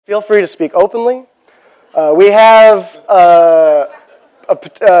feel free to speak openly. We have a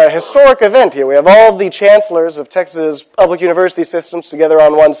historic event here. We have all the chancellors of Texas public university systems together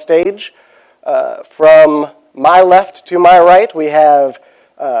on one stage. From my left to my right, we have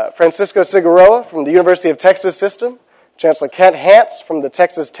Francisco Cigarroa from the University of Texas system, Chancellor Hance from the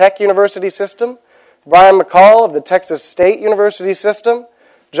Texas Tech University system, Brian McCall of the Texas State University system,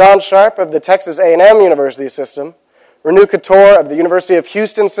 John Sharp of the Texas A&M University system, Renu Khator of the University of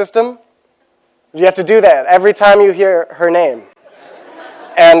Houston system. You have to do that every time you hear her name.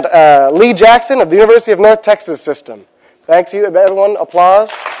 And Lee Jackson of the University of North Texas system. Thanks you, everyone. Applause.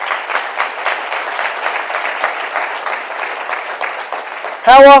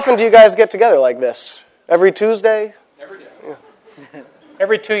 How often do you guys get together like this? Every Tuesday? Every day. Yeah.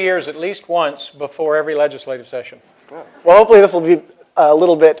 Every 2 years, at least once, before every legislative session. Yeah. Well, hopefully this will be a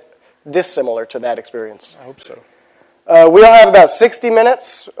little bit dissimilar to that experience. I hope so. We'll have about 60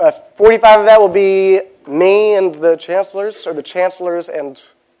 minutes. 45 of that will be me and the chancellors, or the chancellors and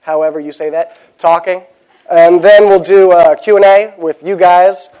however you say that, talking. And then we'll do a Q&A with you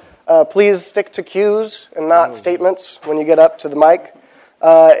guys. Please stick to cues and not statements when you get up to the mic.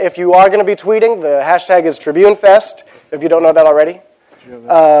 If you are going to be tweeting, the hashtag is TribuneFest, if you don't know that already.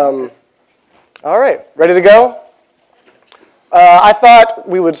 All right, ready to go? I thought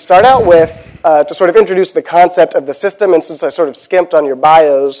we would start out with, to sort of introduce the concept of the system, and since I sort of skimped on your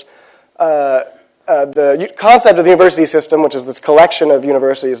bios, the concept of the university system, which is this collection of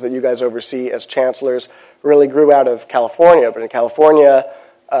universities that you guys oversee as chancellors, really grew out of California. But in California,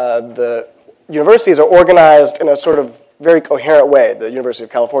 the universities are organized in a sort of very coherent way. The University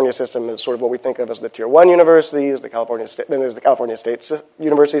of California system is sort of what we think of as the Tier 1 universities, then there's the California State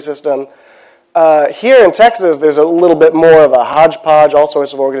University system. Here in Texas, there's a little bit more of a hodgepodge, all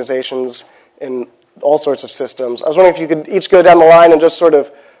sorts of organizations in all sorts of systems. I was wondering if you could each go down the line and just sort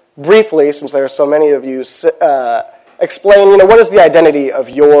of briefly, since there are so many of you, explain, what is the identity of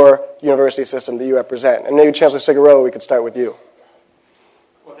your university system that you represent? And maybe Chancellor Cigarroa, we could start with you.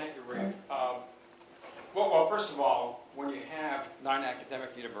 Well, thank you, Reeve. Well, first of all, when you have 9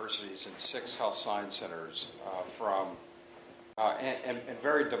 academic universities and 6 health science centers and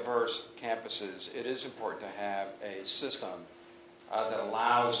very diverse campuses, it is important to have a system that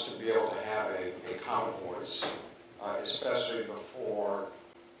allows to be able to have a common voice, especially before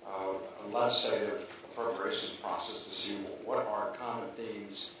a legislative appropriations process, to see what are common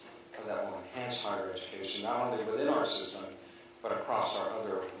themes that will enhance higher education, not only within our system, but across our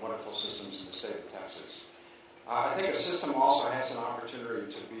other wonderful systems in the state of Texas. I think a system also has an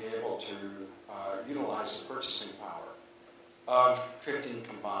opportunity to be able to utilize the purchasing power of 15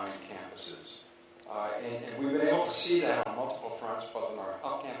 combined campuses. And we've been able to see that on multiple fronts, both in our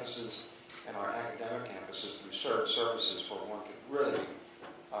health campuses and our academic campuses, through shared services where one could really,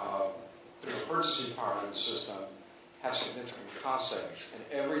 through the purchasing power of the system, have significant cost savings.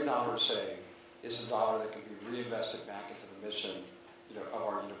 And every dollar saved is a dollar that can be reinvested back into the mission of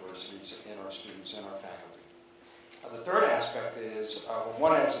our universities and our students and our faculty. The third aspect is when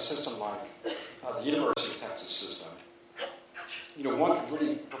one has a system like the University of Texas system, one can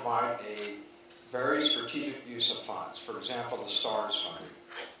really provide a very strategic use of funds. For example, the STARS funding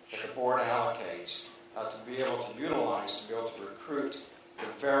that the board allocates to be able to utilize, to be able to recruit the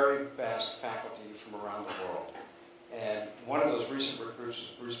very best faculty from around the world. And one of those recent recruits was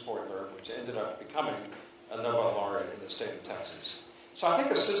Bruce Portler, which ended up becoming a Nobel laureate in the state of Texas. So I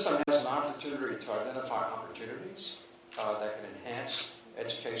think a system has an opportunity to identify opportunities that can enhance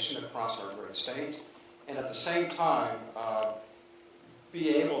education across our great state, and at the same time be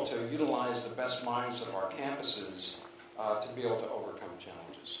able to utilize the best minds of our campuses to be able to overcome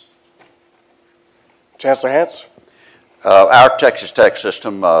challenges. Chancellor Hance? Our Texas Tech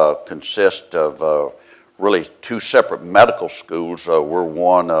system consists of really 2 separate medical schools. We're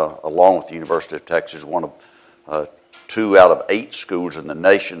one, along with the University of Texas, one of 2 out of 8 schools in the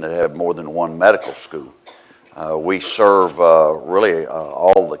nation that have more than 1 medical school. We serve really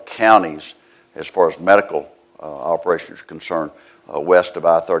all the counties as far as medical operations are concerned, west of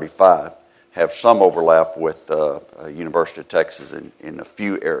I-35, have some overlap with University of Texas in a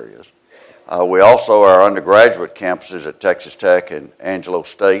few areas. We also, our undergraduate campuses at Texas Tech and Angelo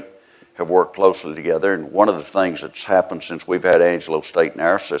State have worked closely together, and one of the things that's happened since we've had Angelo State in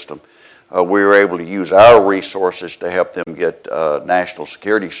our system, we were able to use our resources to help them get national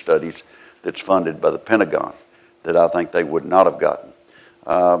security studies that's funded by the Pentagon that I think they would not have gotten.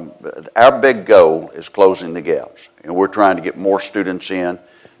 Our big goal is closing the gaps, and we're trying to get more students in.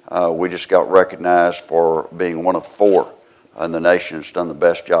 We just got recognized for being one of 4 in the nation that's done the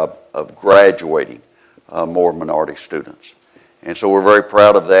best job of graduating more minority students. And so we're very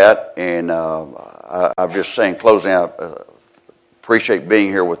proud of that. And I'm just saying, closing out, appreciate being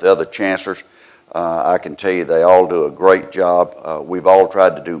here with the other chancellors. I can tell you they all do a great job. We've all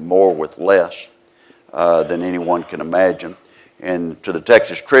tried to do more with less than anyone can imagine. And to the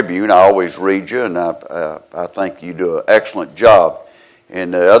Texas Tribune, I always read you, and I think you do an excellent job.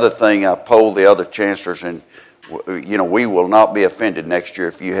 And the other thing, I polled the other chancellors, and we will not be offended next year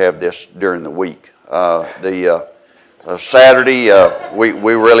if you have this during the week. Saturday,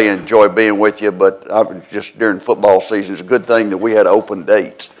 we really enjoy being with you, but just during football season, it's a good thing that we had open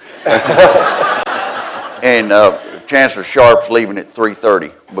dates. And Chancellor Sharp's leaving at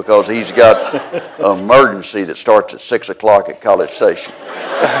 3:30 because he's got an emergency that starts at 6 o'clock at College Station.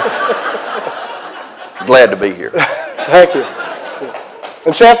 Glad to be here. Thank you.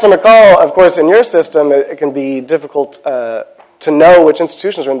 And Chancellor McCall, of course, in your system, it can be difficult to know which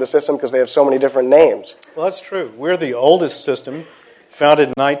institutions are in the system because they have so many different names. Well, that's true. We're the oldest system, founded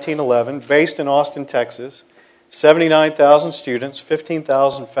in 1911, based in Austin, Texas. 79,000 students,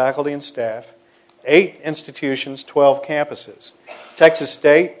 15,000 faculty and staff, 8 institutions, 12 campuses. Texas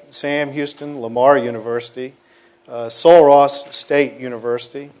State, Sam Houston, Lamar University, Sul Ross State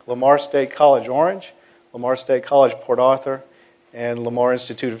University, Lamar State College Orange, Lamar State College Port Arthur, and Lamar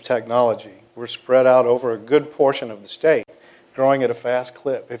Institute of Technology. We're spread out over a good portion of the state, growing at a fast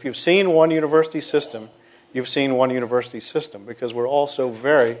clip. If you've seen one university system, you've seen one university system because we're all so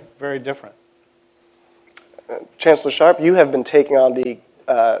very, very different. Chancellor Sharp, you have been taking on the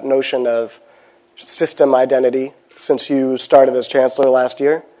notion of system identity since you started as chancellor last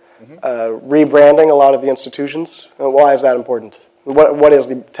year, rebranding a lot of the institutions. Why is that important? What is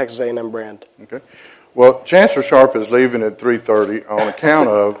the Texas A&M brand? Okay. Well, Chancellor Sharp is leaving at 3:30 on account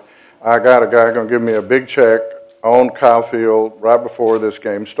of I got a guy going to give me a big check on Kyle Field right before this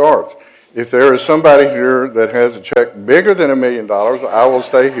game starts. If there is somebody here that has a check bigger than $1 million, I will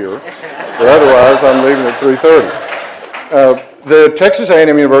stay here. But otherwise, I'm leaving at 3:30. The Texas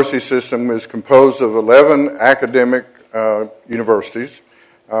A&M University system is composed of 11 academic universities.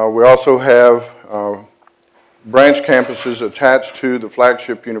 We also have branch campuses attached to the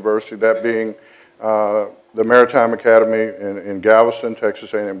flagship university, that being the Maritime Academy in Galveston,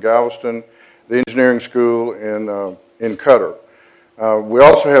 Texas A&M Galveston, the Engineering School in Qatar. We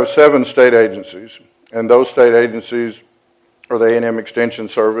also have 7 state agencies, and those state agencies are the A&M Extension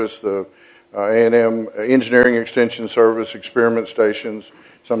Service, the A&M Engineering Extension Service, experiment stations,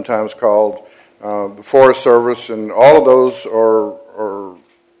 sometimes called the Forest Service, and all of those are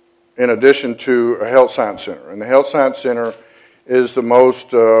in addition to a health science center. And the health science center is the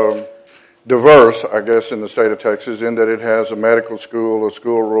most diverse, I guess, in the state of Texas, in that it has a medical school, a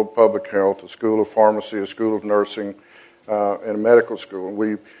school of rural public health, a school of pharmacy, a school of nursing, and a medical school.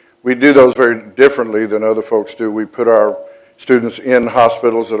 We do those very differently than other folks do. We put our students in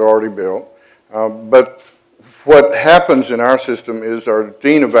hospitals that are already built. But what happens in our system is our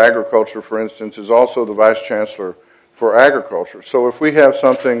Dean of Agriculture, for instance, is also the Vice Chancellor for Agriculture. So if we have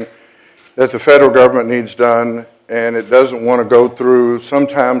something that the federal government needs done and it doesn't want to go through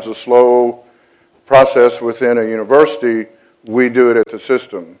sometimes a slow process within a university, we do it at the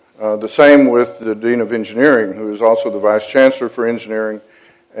system. The same with the Dean of Engineering, who is also the Vice Chancellor for Engineering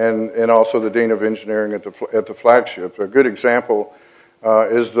and also the Dean of Engineering at the flagship. A good example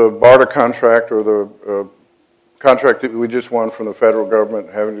is the BARDA contract, or the contract that we just won from the federal government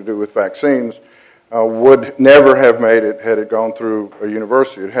having to do with vaccines, would never have made it had it gone through a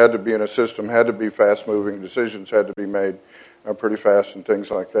university. It had to be in a system, had to be fast-moving, decisions had to be made pretty fast and things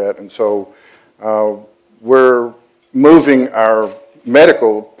like that. And so we're moving our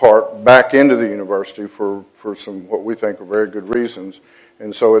medical part back into the university for some what we think are very good reasons.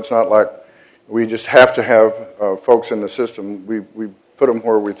 And so it's not like we just have to have folks in the system. We put them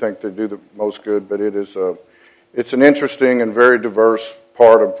where we think they do the most good, but it's an interesting and very diverse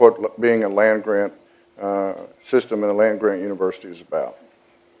part of what being a land-grant system and a land-grant university is about.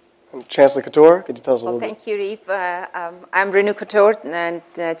 Chancellor Khator, could you tell us a little bit? Thank you, Reeve. I'm Renu Khator, and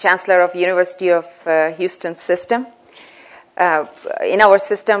Chancellor of University of Houston System. In our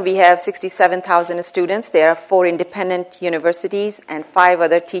system, we have 67,000 students. There are 4 independent universities and 5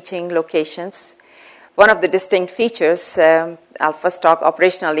 other teaching locations. One of the distinct features, I'll first talk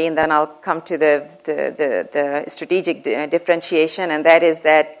operationally, and then I'll come to the strategic differentiation, and that is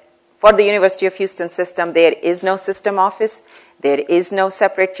that for the University of Houston system, there is no system office. There is no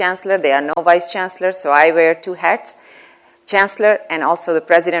separate chancellor. There are no vice chancellors, so I wear 2 hats, chancellor and also the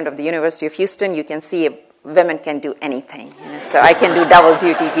president of the University of Houston. You can see women can do anything, so I can do double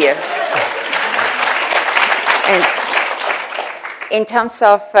duty here. In terms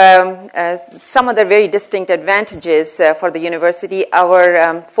of some other very distinct advantages for the university,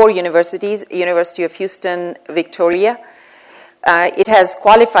 our 4 universities, University of Houston, Victoria, it has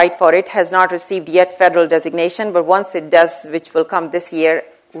qualified for it, has not received yet federal designation, but once it does, which will come this year,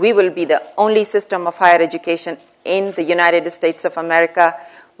 we will be the only system of higher education in the United States of America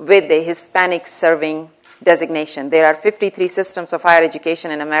with a Hispanic serving designation. There are 53 systems of higher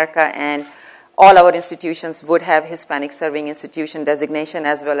education in America, and all our institutions would have Hispanic serving institution designation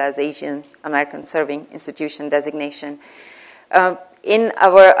as well as Asian American serving institution designation. In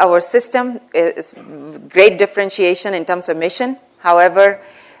our system, is great differentiation in terms of mission. However,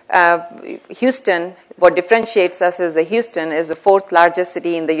 Houston, what differentiates us as Houston is the 4th largest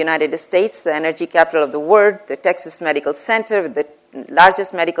city in the United States, the energy capital of the world, the Texas Medical Center, the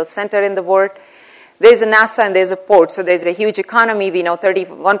largest medical center in the world. There's a NASA and there's a port, so there's a huge economy. We know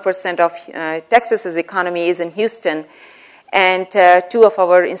 31% of Texas's economy is in Houston, and 2 of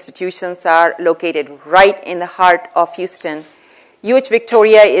our institutions are located right in the heart of Houston. UH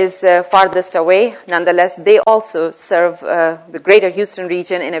Victoria is farthest away. Nonetheless, they also serve the greater Houston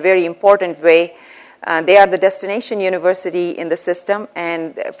region in a very important way. They are the destination university in the system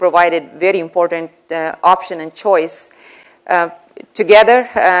and provided very important option and choice. Together,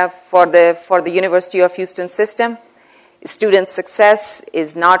 for the University of Houston system, student success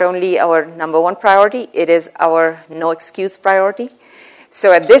is not only our number 1 priority, it is our no excuse priority.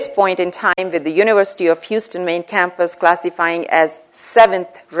 So at this point in time, with the University of Houston main campus classifying as 7th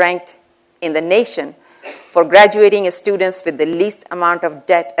ranked in the nation for graduating students with the least amount of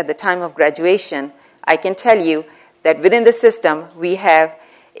debt at the time of graduation, I can tell you that within the system, we have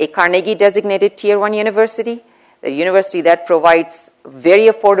a Carnegie designated Tier 1 university, a university that provides very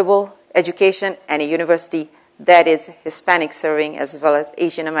affordable education, and a university that is Hispanic serving as well as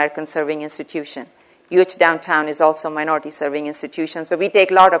Asian American serving institution. UH Downtown is also a minority serving institution, so we take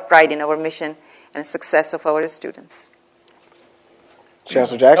a lot of pride in our mission and success of our students.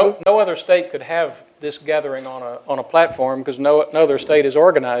 Chancellor Jackson? No other state could have this gathering on a platform because no other state is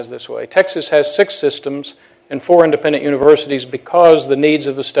organized this way. Texas has 6 systems and 4 independent universities because the needs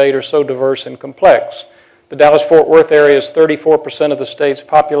of the state are so diverse and complex. The Dallas-Fort Worth area is 34% of the state's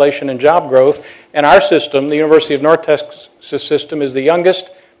population and job growth, and our system, the University of North Texas system, is the youngest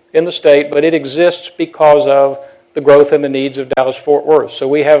in the state, but it exists because of the growth and the needs of Dallas-Fort Worth. So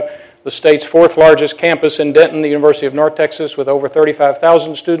we have the state's 4th largest campus in Denton, the University of North Texas, with over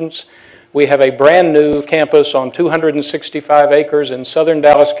 35,000 students. We have a brand new campus on 265 acres in southern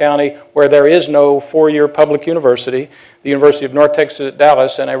Dallas County where there is no 4-year public university, the University of North Texas at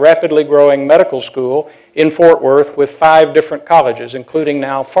Dallas, and a rapidly growing medical school in Fort Worth with 5 different colleges, including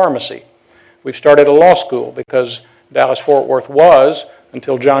now pharmacy. We've started a law school because Dallas-Fort Worth was,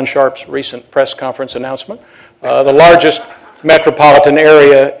 until John Sharp's recent press conference announcement, the largest metropolitan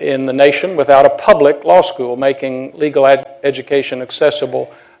area in the nation without a public law school, making legal education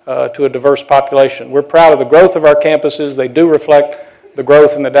accessible to a diverse population. We're proud of the growth of our campuses. They do reflect the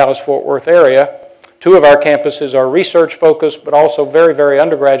growth in the Dallas-Fort Worth area. 2 of our campuses are research-focused, but also very, very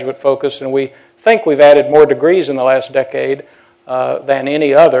undergraduate-focused, and we think we've added more degrees in the last decade than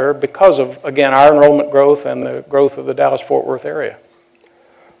any other because of, again, our enrollment growth and the growth of the Dallas-Fort Worth area.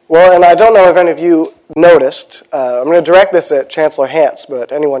 Well, and I don't know if any of you noticed, I'm going to direct this at Chancellor Hance,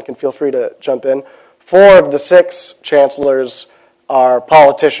 but anyone can feel free to jump in. 4 of the 6 chancellors are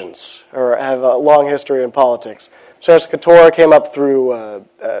politicians or have a long history in politics. Chancellor Khator came up through a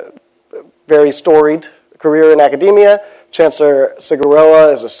very storied career in academia. Chancellor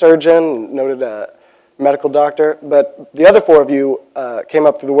Cigarroa is a surgeon, noted medical doctor. But the other 4 of you came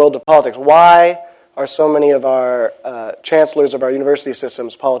up through the world of politics. Why are so many of our chancellors of our university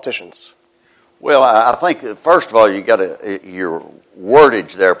systems politicians? Well, I think, first of all, your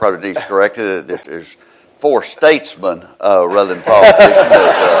wordage there probably needs corrected. That there's 4 statesmen rather than politicians.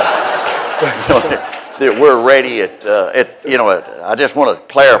 That we're ready I just want to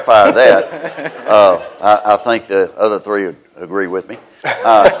clarify that. I think the other 3 would agree with me.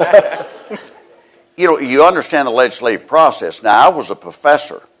 You understand the legislative process. Now, I was a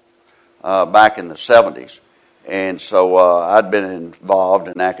professor back in the 70s, and so I'd been involved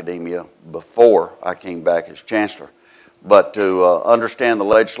in academia before I came back as chancellor. But to understand the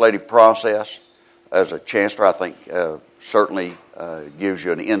legislative process as a chancellor, I think certainly gives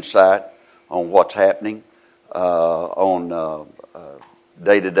you an insight on what's happening on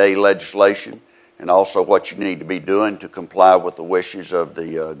day-to-day legislation, and also what you need to be doing to comply with the wishes of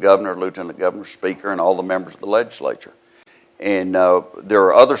the governor, lieutenant governor, speaker, and all the members of the legislature. And there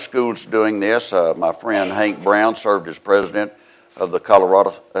are other schools doing this. My friend Hank Brown served as president of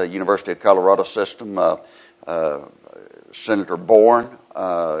the University of Colorado system Senator Bourne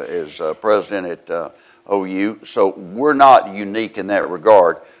is president at OU. So we're not unique in that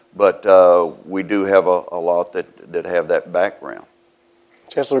regard, but we do have a lot that have that background.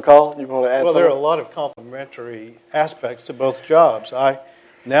 Chancellor McCall, you want to add Well, something? there are a lot of complementary aspects to both jobs. I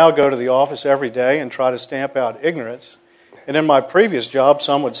now go to the office every day and try to stamp out ignorance. And in my previous job,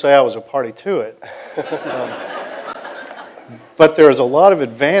 some would say I was a party to it. But there is a lot of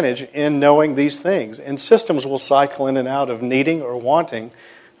advantage in knowing these things. And systems will cycle in and out of needing or wanting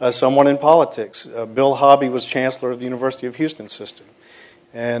someone in politics. Bill Hobby was chancellor of the University of Houston system.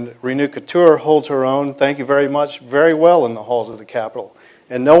 And Renu Khator holds her own, thank you very much, very well in the halls of the Capitol.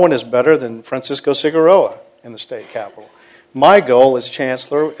 And no one is better than Francisco Cigarroa in the state capitol. My goal as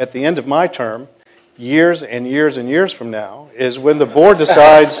chancellor at the end of my term, years and years and years from now, is when the board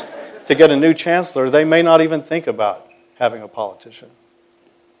decides to get a new chancellor, they may not even think about having a politician.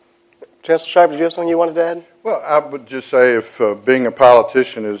 Chancellor Sharp, did you have something you wanted to add? Well, I would just say if being a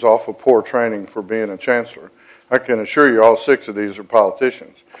politician is awful poor training for being a chancellor, I can assure you all 6 of these are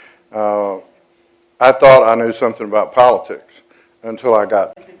politicians. I thought I knew something about politics until I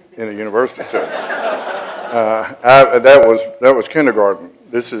got in a university setting. That was kindergarten.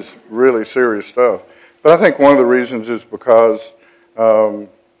 This is really serious stuff. But I think one of the reasons is because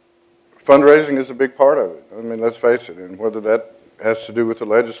fundraising is a big part of it. I mean, let's face it. And whether that has to do with the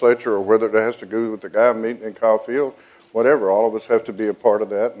legislature or whether it has to do with the guy meeting in Kyle Field, whatever, all of us have to be a part of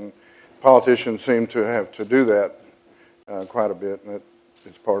that. And politicians seem to have to do that quite a bit. And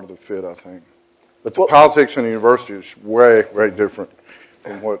it's part of the fit, I think. But the politics in the university is way, way different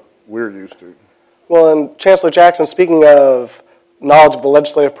from what we're used to. Well, and Chancellor Jackson, speaking of knowledge of the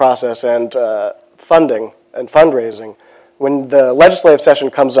legislative process and funding and fundraising, when the legislative session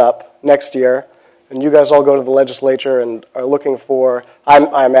comes up next year, and you guys all go to the legislature and are looking for,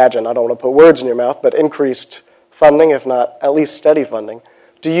 I imagine, I don't want to put words in your mouth, but increased funding, if not at least steady funding,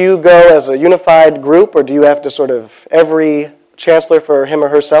 do you go as a unified group, or do you have to sort of every chancellor for him or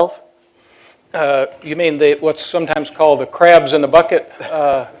herself? You mean what's sometimes called the crabs in the bucket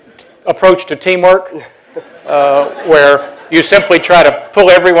approach to teamwork, where you simply try to pull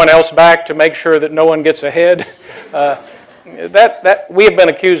everyone else back to make sure that no one gets ahead? That we have been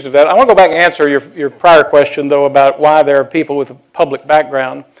accused of that. I want to go back and answer your prior question, though, about why there are people with a public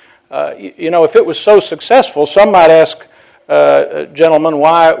background. If it was so successful, some might ask, gentlemen,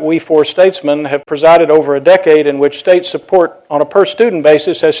 why we 4 statesmen have presided over a decade in which state support on a per-student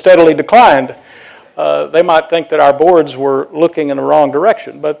basis has steadily declined. They might think that our boards were looking in the wrong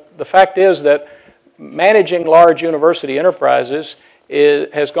direction. But the fact is that managing large university enterprises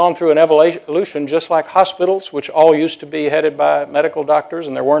has gone through an evolution just like hospitals, which all used to be headed by medical doctors,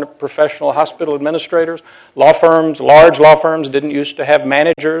 and there weren't professional hospital administrators. Law firms, large law firms, didn't used to have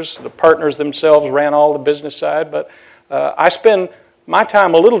managers. The partners themselves ran all the business side. But I spend my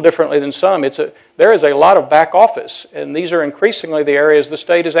time a little differently than some. There is a lot of back office, and these are increasingly the areas the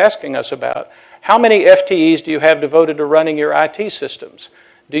state is asking us about. How many FTEs do you have devoted to running your IT systems?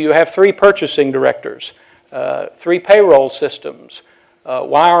 Do you have 3 purchasing directors, 3 payroll systems?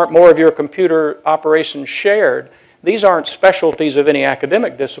 Why aren't more of your computer operations shared? These aren't specialties of any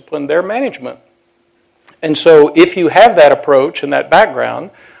academic discipline, they're management. And so if you have that approach and that background,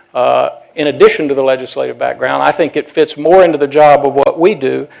 in addition to the legislative background, I think it fits more into the job of what we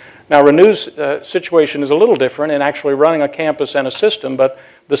do. Now, Renu's situation is a little different in actually running a campus and a system, but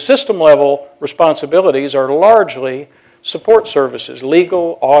the system-level responsibilities are largely support services,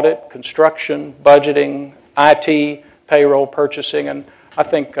 legal, audit, construction, budgeting, IT, payroll, purchasing, and I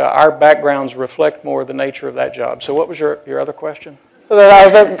think our backgrounds reflect more the nature of that job. So what was your other question? Do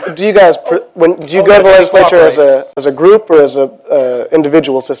you guys, do you go to the legislature as a group or as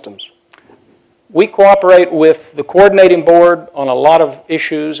individual systems? We cooperate with the coordinating board on a lot of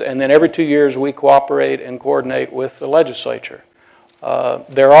issues, and then every 2 years we cooperate and coordinate with the legislature.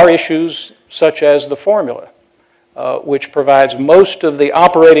 There are issues such as the formula, which provides most of the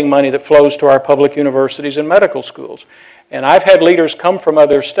operating money that flows to our public universities and medical schools. And I've had leaders come from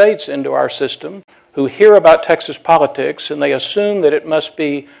other states into our system who hear about Texas politics, and they assume that it must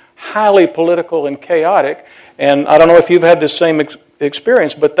be highly political and chaotic. And I don't know if you've had this same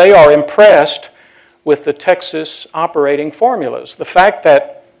experience, but they are impressed with the Texas operating formulas. The fact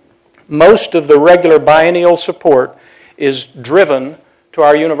that most of the regular biennial support is driven to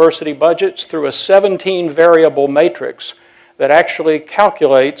our university budgets through a 17-variable matrix that actually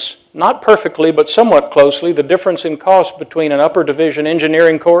calculates, not perfectly but somewhat closely, the difference in cost between an upper division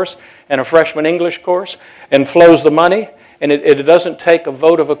engineering course and a freshman English course, and flows the money, and it doesn't take a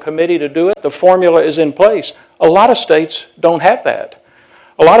vote of a committee to do it. The formula is in place. A lot of states don't have that.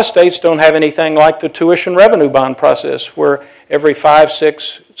 A lot of states don't have anything like the tuition revenue bond process, where every 5,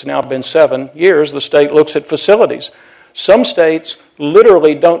 6, it's now been 7 years, the state looks at facilities. Some states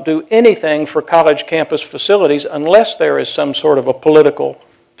literally don't do anything for college campus facilities unless there is some sort of a political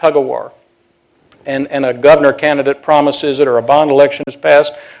tug-of-war. And a governor candidate promises it or a bond election is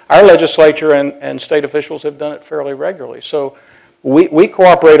passed. Our legislature and state officials have done it fairly regularly. So we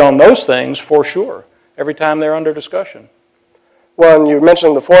cooperate on those things for sure every time they're under discussion. Well, and you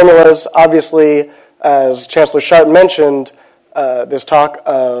mentioned the formulas. Obviously, as Chancellor Sharp mentioned, there's talk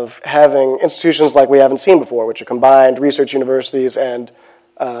of having institutions like we haven't seen before, which are combined research universities and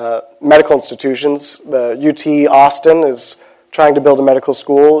medical institutions. The UT Austin is trying to build a medical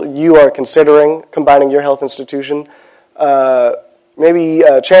school. You are considering combining your health institution. Maybe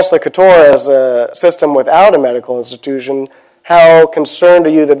Chancellor Khator, as a system without a medical institution, how concerned are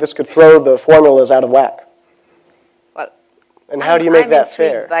you that this could throw the formulas out of whack? Well, and how do you make that fair?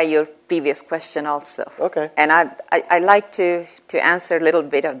 I'm intrigued by your previous question also. Okay. And I'd like to answer a little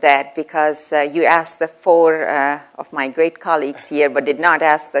bit of that, because you asked the 4 of my great colleagues here, but did not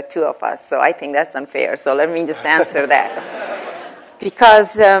ask the 2 of us. So I think that's unfair. So let me just answer that.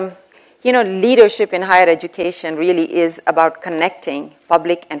 Because, leadership in higher education really is about connecting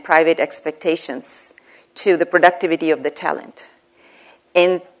public and private expectations to the productivity of the talent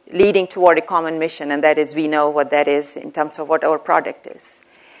in leading toward a common mission, and that is, we know what that is in terms of what our product is.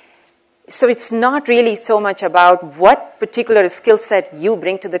 So it's not really so much about what particular skill set you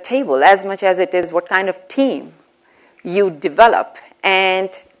bring to the table, as much as it is what kind of team you develop, and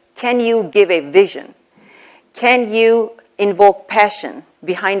can you give a vision? Can you invoke passion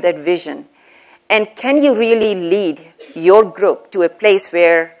behind that vision? And can you really lead your group to a place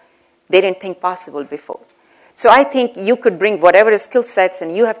where they didn't think possible before? So I think you could bring whatever skill sets,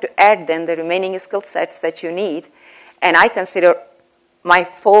 and you have to add then the remaining skill sets that you need. And I consider my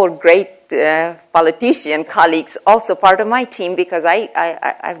 4 great politician colleagues also part of my team, because I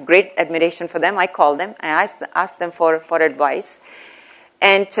have great admiration for them. I call them, I ask them for advice.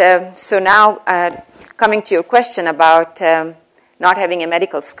 And so now, coming to your question about not having a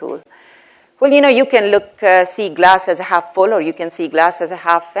medical school. Well, you can see glass as a half full, or you can see glass as a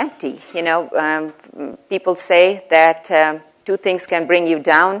half empty. People say that 2 things can bring you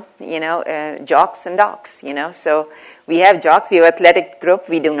down, jocks and docks, So we have jocks, we have athletic group.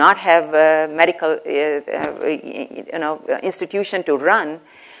 We do not have a medical, institution to run.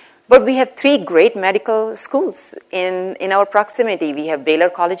 But we have 3 great medical schools in our proximity. We have Baylor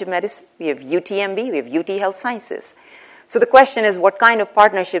College of Medicine, we have UTMB, we have UT Health Sciences. So the question is what kind of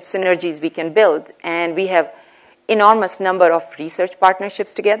partnership synergies we can build. And we have enormous number of research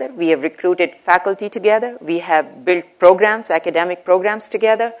partnerships together. We have recruited faculty together. We have built programs, academic programs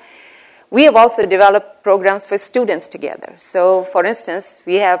together. We have also developed programs for students together. So, for instance,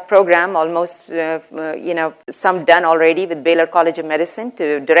 we have program almost, some done already with Baylor College of Medicine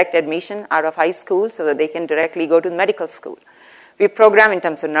to direct admission out of high school so that they can directly go to medical school. We program in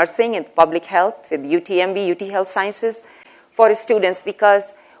terms of nursing and public health with UTMB, UT Health Sciences for students,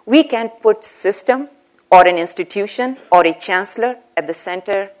 because we can't put system or an institution or a chancellor at the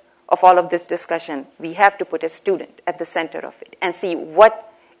center of all of this discussion. We have to put a student at the center of it and see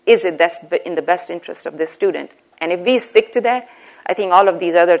what is it that's in the best interest of this student. And if we stick to that, I think all of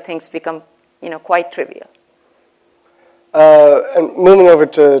these other things become, quite trivial. And moving over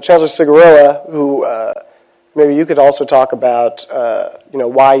to Chancellor Cigarroa, who maybe you could also talk about,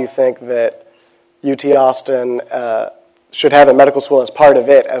 why you think that UT Austin should have a medical school as part of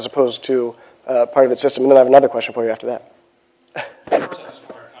it, as opposed to part of its system. And then I have another question for you after that. First, I just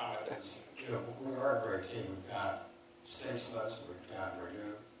want to comment is, we are a great team. We've got statesmen, we've got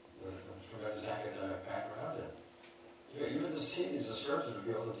Renu with a tremendous academic background, and even this team needs a surgeon to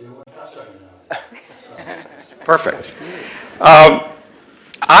be able to deal with touch-up now. Perfect.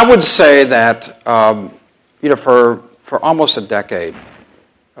 I would say that for almost a decade,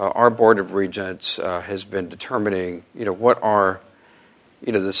 our Board of Regents has been determining what are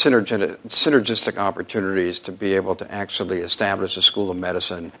the synergistic opportunities to be able to actually establish a School of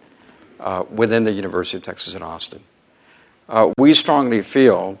Medicine within the University of Texas at Austin. We strongly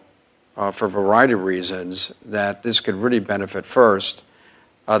feel, for a variety of reasons, that this could really benefit first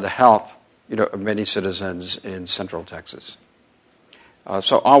the health of many citizens in Central Texas.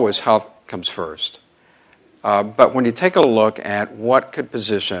 So always health comes first. But when you take a look at what could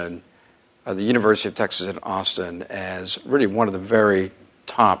position the University of Texas at Austin as really one of the very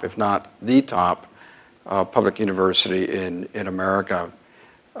top, if not the top, public university in America,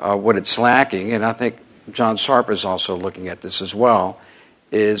 what it's lacking, and I think John Sharp is also looking at this as well,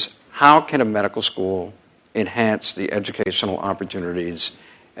 is how can a medical school enhance the educational opportunities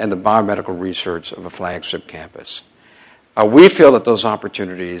and the biomedical research of a flagship campus. We feel that those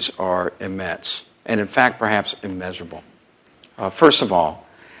opportunities are immense, and in fact, perhaps immeasurable. First of all,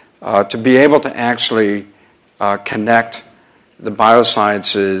 to be able to actually connect the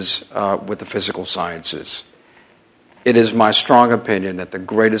biosciences with the physical sciences. It is my strong opinion that the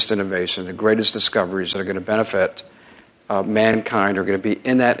greatest innovation, the greatest discoveries that are going to benefit mankind are going to be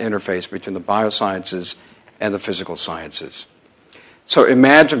in that interface between the biosciences and the physical sciences. So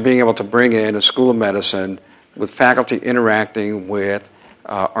imagine being able to bring in a school of medicine with faculty interacting with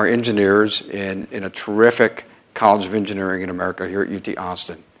our engineers in a terrific College of Engineering in America here at UT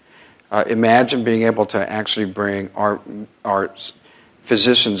Austin. Imagine being able to actually bring our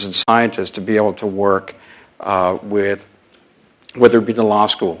physicians and scientists to be able to work with, whether it be the law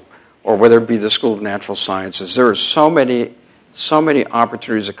school or whether it be the School of Natural Sciences. There are so many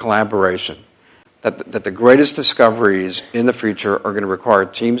opportunities of collaboration that the greatest discoveries in the future are going to require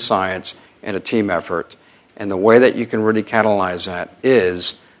team science and a team effort. And the way that you can really catalyze that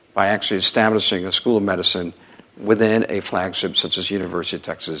is by actually establishing a School of Medicine within a flagship such as University of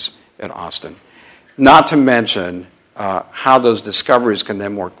Texas at Austin. Not to mention how those discoveries can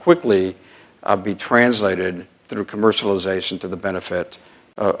then more quickly be translated through commercialization to the benefit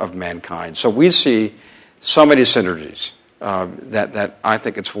of mankind. So we see so many synergies that I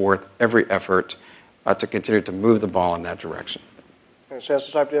think it's worth every effort to continue to move the ball in that direction. Chancellor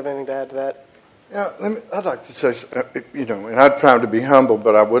Sharp, do you have anything to add to that? Yeah, I'd like to say, and I'd try to be humble,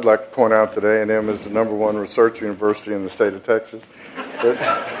 but I would like to point out that A&M is the #1 research university in the state of Texas.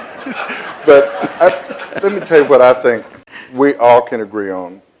 Let me tell you what I think we all can agree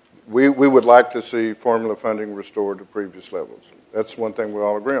on. We would like to see formula funding restored to previous levels. That's one thing we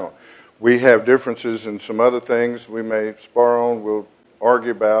all agree on. We have differences in some other things we may spar on, we'll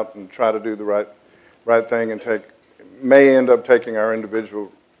argue about, and try to do the right thing, and may end up taking our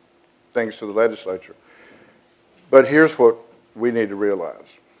individual things to the legislature. But here's what we need to realize.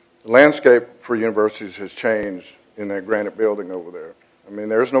 The landscape for universities has changed in that granite building over there. I mean,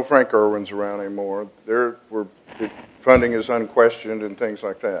 there's no Frank Irwins around anymore. Funding is unquestioned and things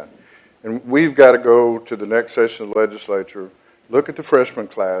like that. And we've got to go to the next session of the legislature, look at the freshman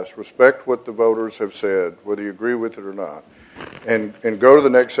class, respect what the voters have said, whether you agree with it or not, and go to the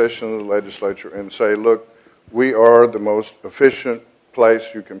next session of the legislature and say, look, we are the most efficient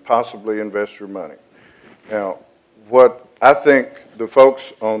place you can possibly invest your money. Now, what I think the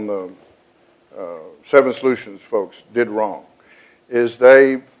folks on the Seven Solutions folks did wrong is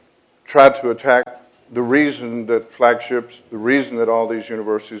they tried to attack the reason that flagships, the reason that all these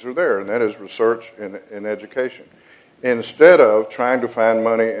universities are there, and that is research and education. Instead of trying to find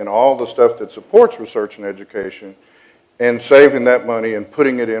money in all the stuff that supports research and education and saving that money and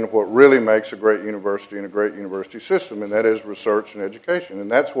putting it in what really makes a great university and a great university system, and that is research and education.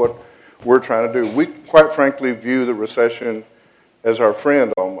 And that's what we're trying to do. We, quite frankly, view the recession as our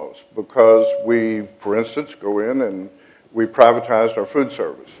friend almost, because we, for instance, go in and we privatized our food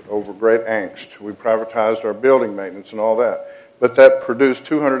service over great angst. We privatized our building maintenance and all that. But that produced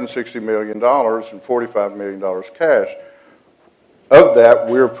 $260 million and $45 million cash. Of that,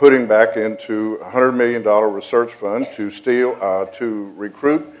 we're putting back into a $100 million research fund to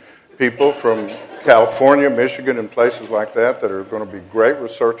recruit people from California, Michigan, and places like that are going to be great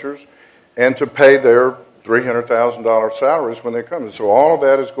researchers, and to pay their $300,000 salaries when they come. And so all of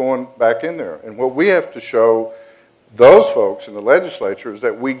that is going back in there. And what we have to show those folks in the legislature is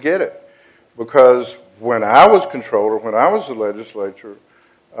that we get it. Because when I was controller, when I was the legislature,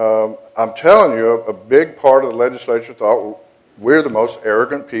 I'm telling you, a big part of the legislature thought we're the most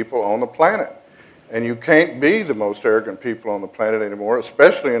arrogant people on the planet. And you can't be the most arrogant people on the planet anymore,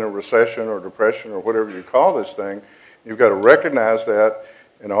 especially in a recession or depression or whatever you call this thing. You've got to recognize that.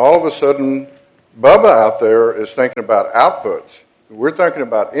 And all of a sudden, Bubba out there is thinking about outputs. We're thinking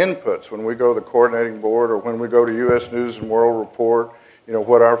about inputs when we go to the coordinating board or when we go to U.S. News and World Report,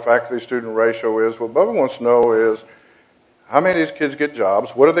 what our faculty-student ratio is. What Bubba wants to know is how many of these kids get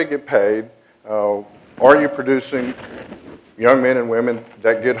jobs, what do they get paid, are you producing young men and women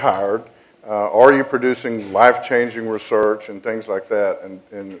that get hired, are you producing life-changing research and things like that.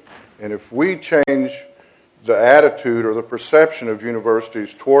 And if we change the attitude or the perception of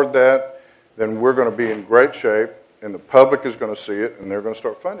universities toward that, then we're going to be in great shape, and the public is going to see it, and they're going to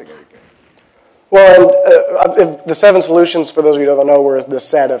start funding it again. Well, and the Seven Solutions, for those of you who don't know, were this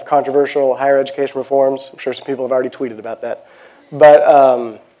set of controversial higher education reforms. I'm sure some people have already tweeted about that. But,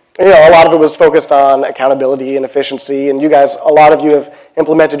 a lot of it was focused on accountability and efficiency, and a lot of you have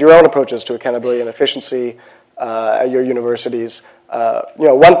implemented your own approaches to accountability and efficiency at your universities.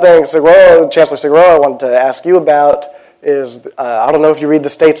 One thing, Chancellor Cigarroa, I wanted to ask you about is, I don't know if you read The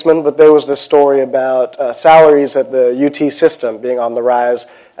Statesman, but there was this story about salaries at the UT system being on the rise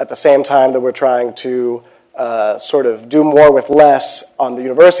at the same time that we're trying to sort of do more with less on the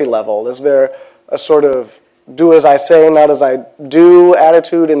university level. Is there a sort of do as I say, not as I do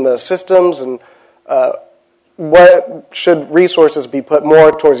attitude in the systems? And what should resources be put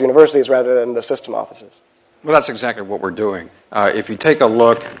more towards universities rather than the system offices? Well, that's exactly what we're doing. If you take a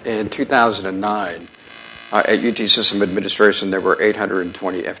look in 2009, at UT System Administration, there were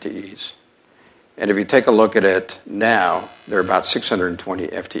 820 FTEs. And if you take a look at it now, there are about 620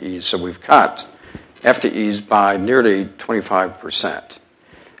 FTEs. So we've cut FTEs by nearly 25%.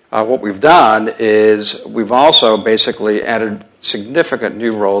 What we've done is we've also basically added significant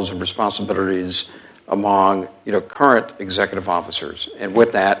new roles and responsibilities among current executive officers. And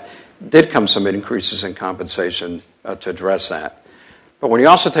with that did come some increases in compensation to address that. But when you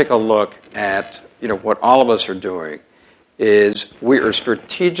also take a look at what all of us are doing is we are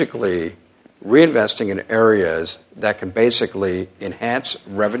strategically reinvesting in areas that can basically enhance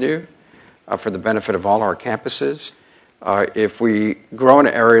revenue for the benefit of all our campuses. If we grow in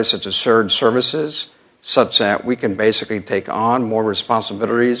areas such as shared services, such that we can basically take on more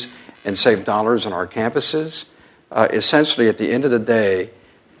responsibilities and save dollars on our campuses, essentially at the end of the day,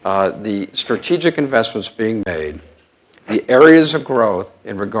 the strategic investments being made, the areas of growth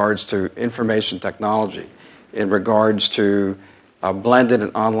in regards to information technology, in regards to blended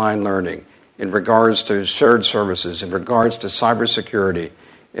and online learning, in regards to shared services, in regards to cybersecurity,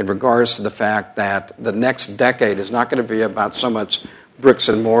 in regards to the fact that the next decade is not going to be about so much bricks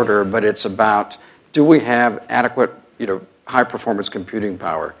and mortar, but it's about do we have adequate, high-performance computing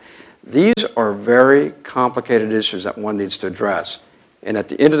power. These are very complicated issues that one needs to address. And at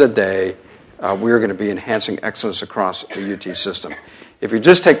the end of the day, we are going to be enhancing excellence across the UT system. If you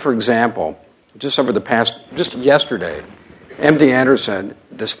just take, for example, just yesterday, MD Anderson,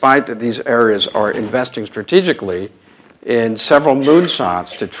 despite that these areas are investing strategically in several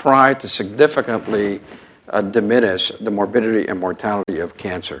moonshots to try to significantly diminish the morbidity and mortality of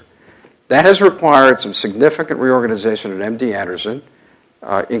cancer. That has required some significant reorganization at MD Anderson,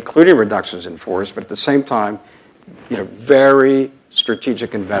 including reductions in force, but at the same time, very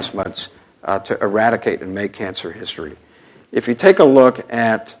strategic investments to eradicate and make cancer history. If you take a look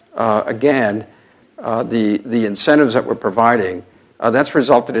at, again, the incentives that we're providing, that's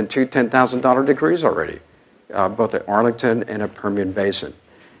resulted in 2 $10,000 degrees already, both at Arlington and at Permian Basin.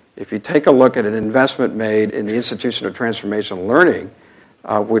 If you take a look at an investment made in the Institution of Transformational Learning,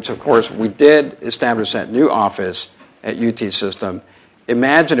 which, of course, we did establish that new office at UT System,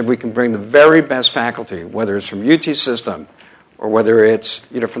 imagine if we can bring the very best faculty, whether it's from UT System or whether it's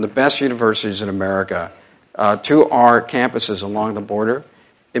from the best universities in America, to our campuses along the border.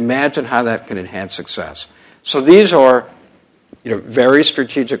 Imagine how that can enhance success. So these are very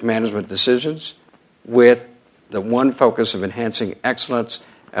strategic management decisions with the one focus of enhancing excellence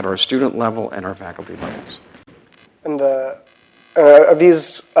at our student level and our faculty levels. And are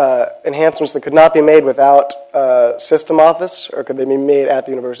these enhancements that could not be made without system office, or could they be made at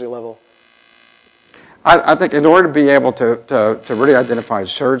the university level? I think in order to be able to really identify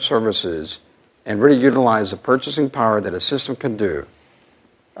shared services and really utilize the purchasing power that a system can do,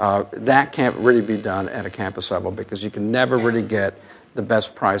 that can't really be done at a campus level because you can never really get the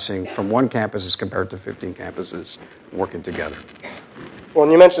best pricing from one campus as compared to 15 campuses working together. Well,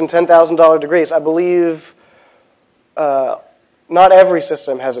 and you mentioned $10,000 degrees. I believe not every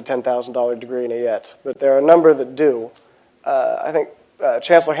system has a $10,000 degree in it yet, but there are a number that do. I think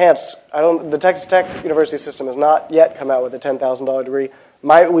Chancellor Hance, the Texas Tech University system has not yet come out with a $10,000 degree.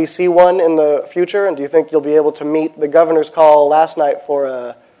 Might we see one in the future, and do you think you'll be able to meet the governor's call last night for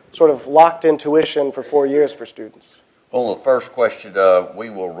a sort of locked-in tuition for 4 years for students? On the first question, we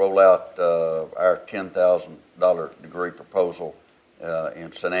will roll out our $10,000 degree proposal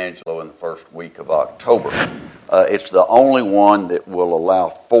in San Angelo in the first week of October. It's the only one that will allow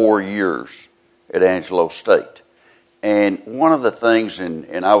 4 years at Angelo State. And one of the things,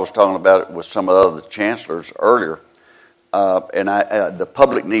 and I was talking about it with some of the other chancellors earlier, and the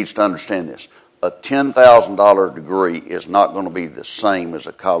public needs to understand this. A $10,000 degree is not going to be the same as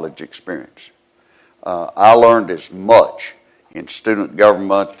a college experience. I learned as much in student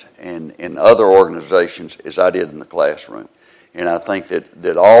government and in other organizations as I did in the classroom. And I think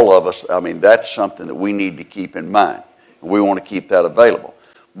that all of us, that's something that we need to keep in mind. We want to keep that available.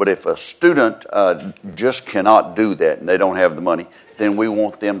 But if a student just cannot do that and they don't have the money, then we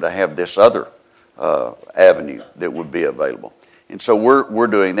want them to have this other avenue that would be available. And so we're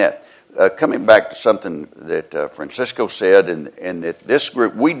doing that. coming back to something that Francisco said, and that this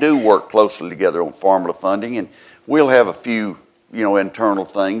group, we do work closely together on formula funding, and we'll have a few, internal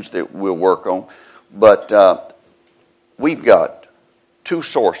things that we'll work on. But we've got two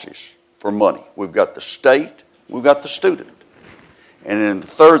sources for money. We've got the state, we've got the student. And then the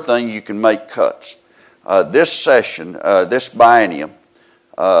third thing, you can make cuts. This session, this biennium,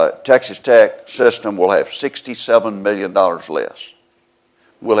 Texas Tech system will have $67 million less.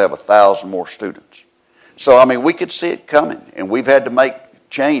 We'll have 1,000 more students. So, we could see it coming, and we've had to make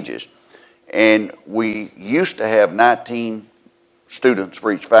changes. And we used to have 19 students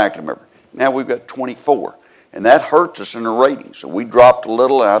for each faculty member. Now we've got 24. And that hurts us in the ratings. So we dropped a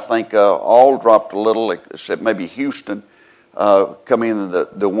little, and I think all dropped a little, except maybe Houston, coming in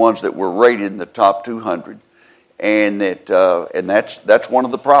the ones that were rated in the top 200. And that's one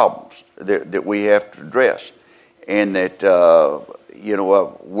of the problems that we have to address. And that,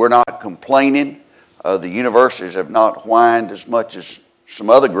 we're not complaining. The universities have not whined as much as some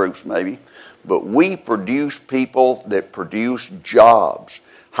other groups maybe. But we produce people that produce jobs.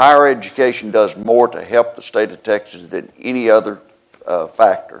 Higher education does more to help the state of Texas than any other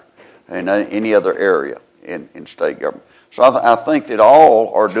factor in any other area in state government. So I think that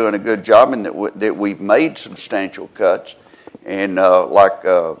all are doing a good job, and that we've made substantial cuts. And like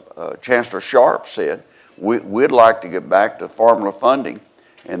Chancellor Sharp said, we'd like to get back to formula funding,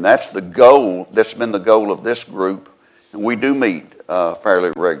 and that's the goal. That's been the goal of this group, and we do meet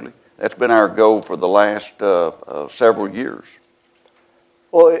fairly regularly. That's been our goal for the last several years.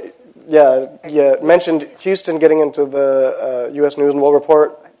 Well, yeah, you mentioned Houston getting into the U.S. News and World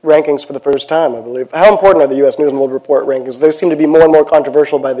Report rankings for the first time, I believe. How important are the U.S. News and World Report rankings? They seem to be more and more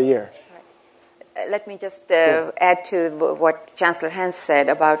controversial by the year. Let me just add to what Chancellor Hance said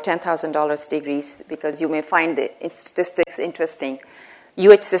about $10,000 degrees, because you may find the statistics interesting.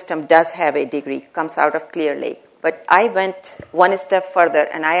 UH system does have a degree, comes out of Clear Lake. But I went one step further,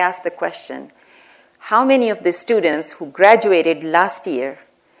 and I asked the question, how many of the students who graduated last year,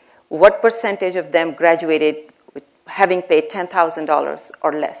 what percentage of them graduated with having paid $10,000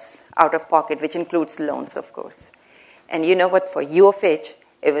 or less out of pocket, which includes loans, of course? And you know what? For U of H,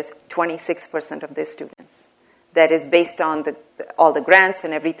 it was 26% of their students. That is based on all the grants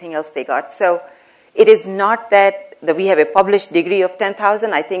and everything else they got. So it is not that we have a published degree of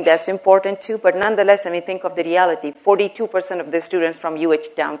 10,000. I think that's important too. But nonetheless, think of the reality. 42% of the students from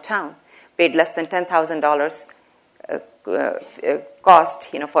UH downtown paid less than $10,000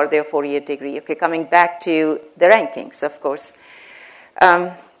 cost, for their 4-year degree. Okay, coming back to the rankings, of course.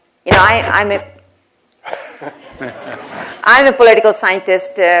 I'm a political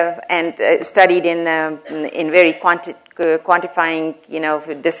scientist and studied in very quantifying,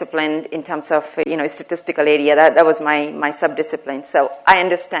 discipline in terms of, statistical area. That was my subdiscipline. So I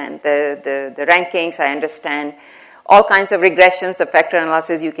understand the rankings. I understand all kinds of regressions, of factor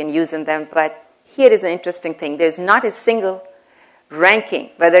analysis you can use in them. But here is an interesting thing. There's not a single ranking,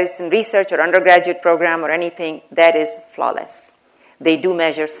 whether it's in research or undergraduate program or anything, that is flawless. They do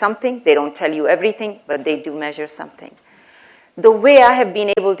measure something. They don't tell you everything, but they do measure something. The way I have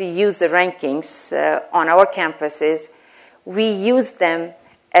been able to use the rankings on our campus is we use them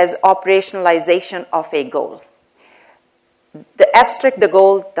as operationalization of a goal. The abstract the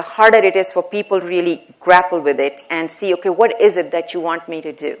goal, the harder it is for people to really grapple with it and see, okay, what is it that you want me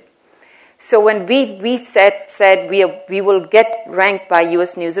to do? So when we said we will get ranked by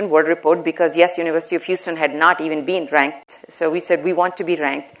U.S. News and World Report, because yes, University of Houston had not even been ranked. So we said we want to be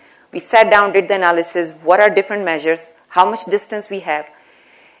ranked. We sat down, did the analysis, what are different measures, how much distance we have.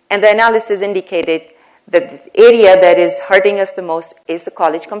 And the analysis indicated that the area that is hurting us the most is the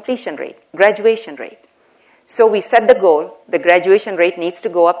college completion rate, graduation rate. So we set the goal, the graduation rate needs to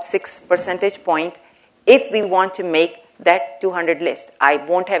go up 6 percentage points if we want to make that 200 list. I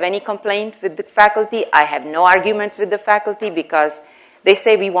won't have any complaint with the faculty. I have no arguments with the faculty because they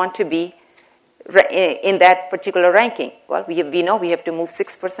say we want to be in that particular ranking. Well, we know we have to move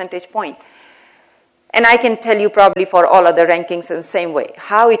 6 percentage points. And I can tell you probably for all other rankings in the same way,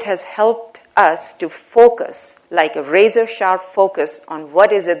 how it has helped us to focus, like a razor-sharp focus on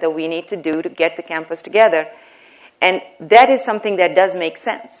what is it that we need to do to get the campus together. And that is something that does make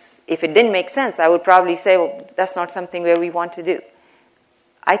sense. If it didn't make sense, I would probably say, well, that's not something where we want to do.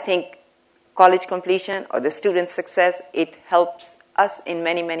 I think college completion or the student's success, it helps us in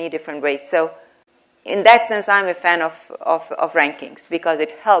many, many different ways. So in that sense, I'm a fan of rankings because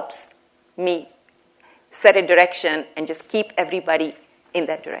it helps me set a direction and just keep everybody in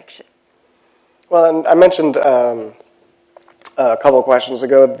that direction. Well, and I mentioned a couple of questions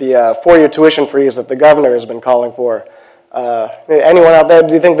ago the 4-year tuition freeze that the governor has been calling for. Anyone out there,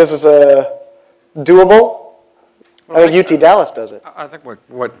 do you think this is doable? I think UT Dallas does it. I think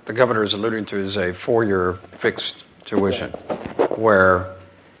what the governor is alluding to is a 4-year fixed tuition, where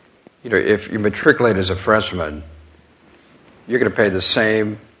if you matriculate as a freshman, you're going to pay the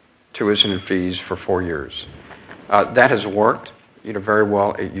same tuition and fees for 4 years. That has worked very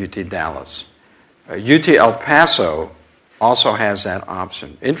well at UT Dallas. UT El Paso also has that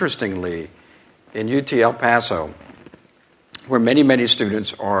option. Interestingly, in UT El Paso, where many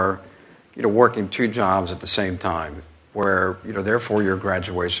students are working 2 jobs at the same time, where their 4-year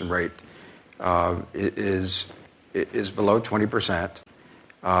graduation rate is below 20%,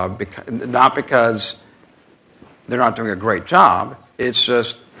 not because they're not doing a great job. It's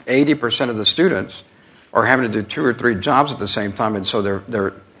just 80% of the students are having to do 2 or 3 jobs at the same time, and so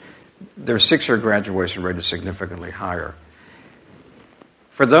their 6-year graduation rate is significantly higher.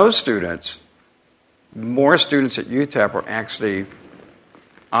 For those students, more students at UTEP are actually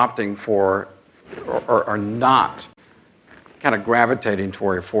opting for or are not kind of gravitating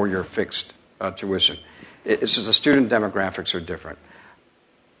toward a 4-year fixed tuition. It's just the student demographics are different.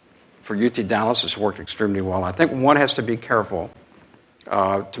 For UT Dallas, it's worked extremely well. I think one has to be careful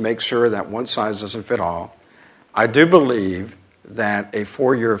to make sure that one size doesn't fit all. I do believe that a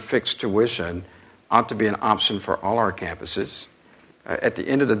 4-year fixed tuition ought to be an option for all our campuses. At the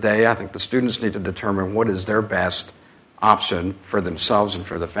end of the day, I think the students need to determine what is their best option for themselves and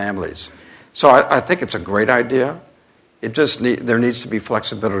for the families. So I think it's a great idea. It just there needs to be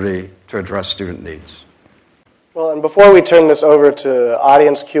flexibility to address student needs. Well, and before we turn this over to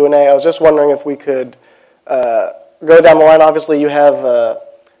audience Q&A, I was just wondering if we could go down the line. Obviously, you have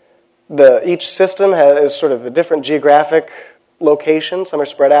each system is sort of a different geographic location. Some are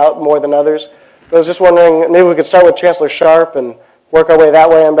spread out more than others. But I was just wondering, maybe we could start with Chancellor Sharp and work our way that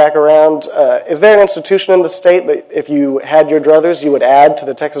way and back around. Is there an institution in the state that if you had your druthers, you would add to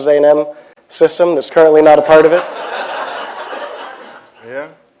the Texas A&M system that's currently not a part of it? Yeah.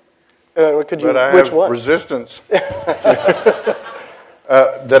 Could you? But I which have one? resistance. That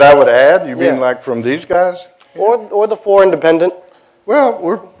I would add? You mean like from these guys? Or the 4 independent? Well,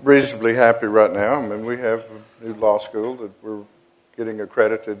 we're reasonably happy right now. I mean, we have a new law school that we're getting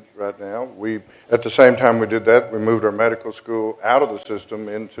accredited right now. At the same time we did that, we moved our medical school out of the system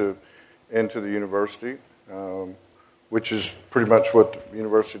into the university, which is pretty much what the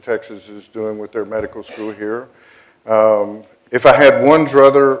University of Texas is doing with their medical school here. If I had one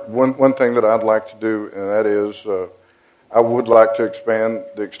thing that I'd like to do, and that is I would like to expand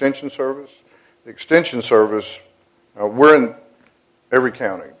the extension service. The extension service, we're in every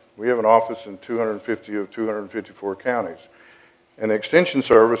county. We have an office in 250 of 254 counties. And the extension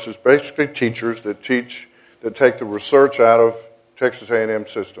service is basically teachers that take the research out of Texas A&M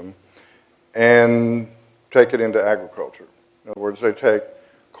system and take it into agriculture. In other words, they take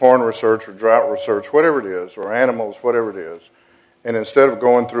corn research or drought research, whatever it is, or animals, whatever it is, and instead of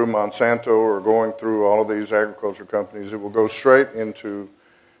going through Monsanto or going through all of these agriculture companies, it will go straight into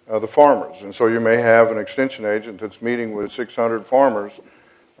the farmers. And so you may have an extension agent that's meeting with 600 farmers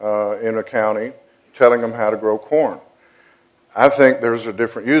in a county telling them how to grow corn. I think there's a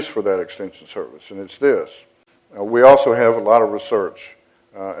different use for that extension service, and it's this. We also have a lot of research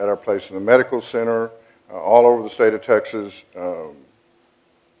at our place in the medical center, all over the state of Texas,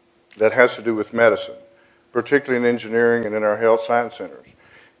 that has to do with medicine, particularly in engineering and in our health science centers.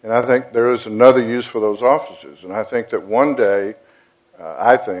 And I think there is another use for those offices. And I think that one day,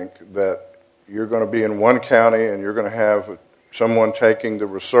 I think that you're going to be in one county and you're going to have someone taking the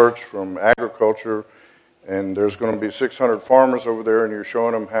research from agriculture, and there's going to be 600 farmers over there, and you're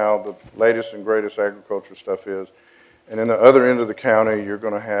showing them how the latest and greatest agriculture stuff is. And in the other end of the county, you're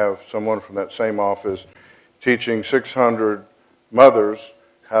going to have someone from that same office teaching 600 mothers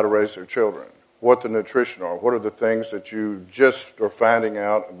how to raise their children, what the nutrition are, what are the things that you just are finding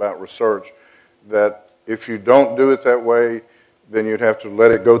out about research that if you don't do it that way, then you'd have to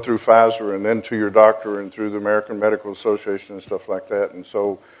let it go through Pfizer and then to your doctor and through the American Medical Association and stuff like that. And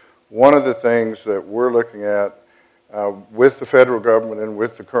so one of the things that we're looking at with the federal government and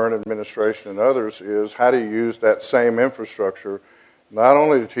with the current administration and others is how to use that same infrastructure not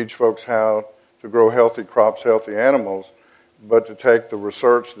only to teach folks how to grow healthy crops, healthy animals, but to take the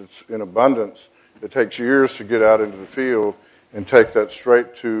research that's in abundance, it takes years to get out into the field, and take that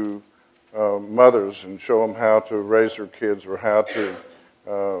straight to mothers and show them how to raise their kids or how to,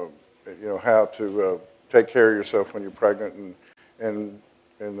 take care of yourself when you're pregnant and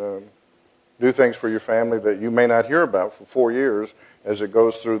do things for your family that you may not hear about for 4 years as it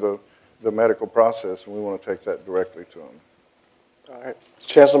goes through the medical process, and we want to take that directly to them. All right.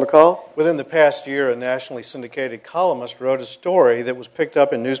 Chancellor McCall? Within the past year, a nationally syndicated columnist wrote a story that was picked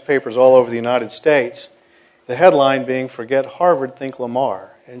up in newspapers all over the United States, the headline being, "Forget Harvard, Think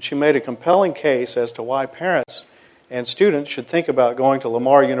Lamar." And she made a compelling case as to why parents and students should think about going to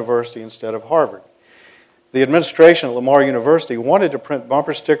Lamar University instead of Harvard. The administration at Lamar University wanted to print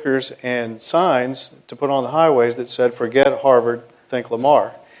bumper stickers and signs to put on the highways that said, "Forget Harvard, Think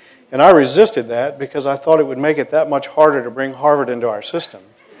Lamar." And I resisted that because I thought it would make it that much harder to bring Harvard into our system.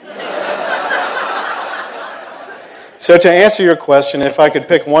 So to answer your question, if I could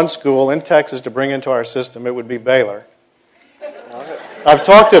pick one school in Texas to bring into our system, it would be Baylor. I've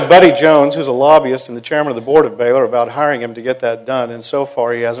talked to Buddy Jones, who's a lobbyist and the chairman of the board of Baylor, about hiring him to get that done, and so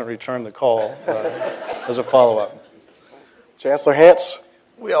far he hasn't returned the call as a follow-up. Chancellor Hance?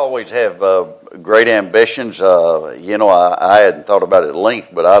 We always have great ambitions. I hadn't thought about it at length,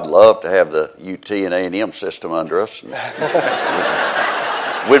 but I'd love to have the UT and A&M system under us.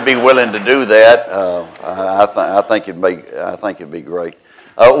 We'd be willing to do that. I think it'd be great.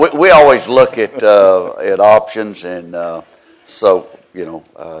 We always look at options, and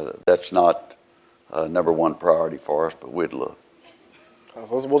that's not number one priority for us, but we'd look.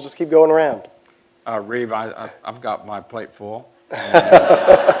 We'll just keep going around. Reeve, I've got my plate full.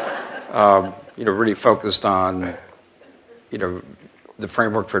 And, really focused on, the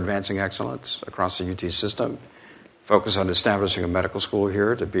framework for advancing excellence across the UT system. Focus on establishing a medical school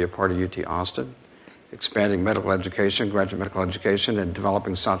here to be a part of UT Austin, expanding medical education, graduate medical education, and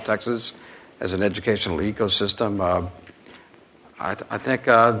developing South Texas as an educational ecosystem. I think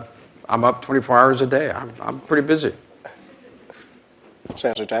I'm up 24 hours a day. I'm pretty busy.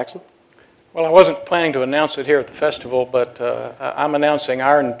 Chancellor Jackson? Well, I wasn't planning to announce it here at the festival, but I'm announcing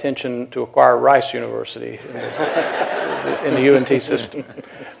our intention to acquire Rice University in the UNT system.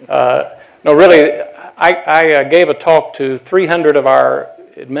 No, really, I gave a talk to 300 of our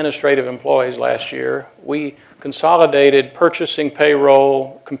administrative employees last year. We consolidated purchasing,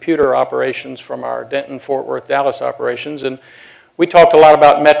 payroll, computer operations from our Denton, Fort Worth, Dallas operations, and we talked a lot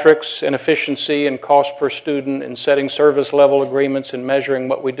about metrics and efficiency and cost per student and setting service level agreements and measuring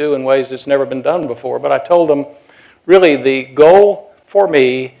what we do in ways that's never been done before. But I told them, really, the goal for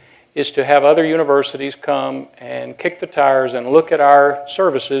me is to have other universities come and kick the tires and look at our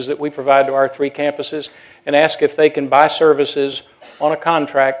services that we provide to our 3 campuses and ask if they can buy services on a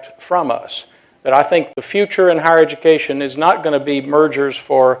contract from us. That I think the future in higher education is not going to be mergers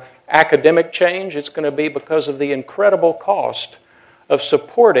for academic change. It's going to be because of the incredible cost of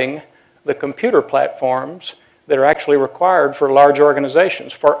supporting the computer platforms that are actually required for large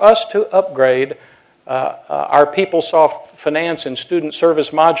organizations. For us to upgrade our PeopleSoft finance and student service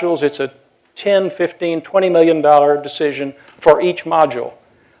modules, it's a $10, $15, $20 million decision for each module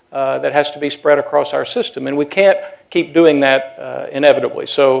that has to be spread across our system. And we can't keep doing that inevitably.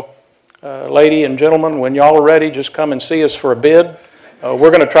 So, lady and gentlemen, when y'all are ready, just come and see us for a bid.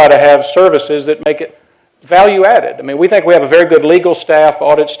 We're going to try to have services that make it value added. I mean, we think we have a very good legal staff,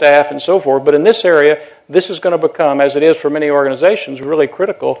 audit staff, and so forth, but in this area, this is going to become, as it is for many organizations, really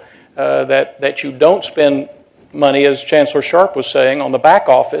critical that you don't spend money, as Chancellor Sharp was saying, on the back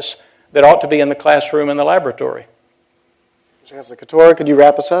office that ought to be in the classroom and the laboratory. Chancellor Khator, could you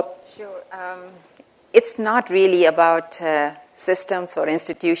wrap us up? Sure. It's not really about systems or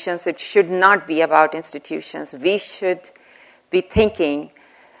institutions. It should not be about institutions. We should be thinking,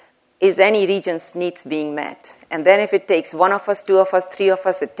 is any region's needs being met? And then if it takes 1 of us, 2 of us, 3 of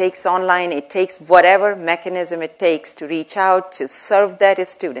us, it takes online, it takes whatever mechanism it takes to reach out, to serve that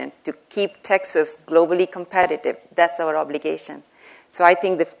student, to keep Texas globally competitive. That's our obligation. So I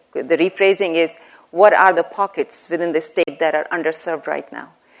think the rephrasing is, what are the pockets within the state that are underserved right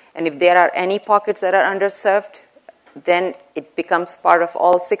now? And if there are any pockets that are underserved, then it becomes part of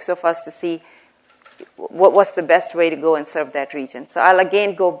all 6 of us to see what was the best way to go and serve that region. So I'll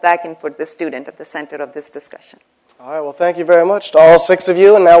again go back and put the student at the center of this discussion. All right, well, thank you very much to all 6 of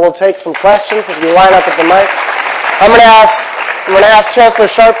you, and now we'll take some questions. If you line up at the mic, I'm going to ask Chancellor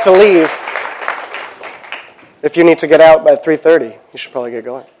Sharp to leave. If you need to get out by 3:30, you should probably get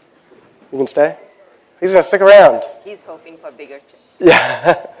going. You can stay? He's going to stick around. He's hoping for bigger check.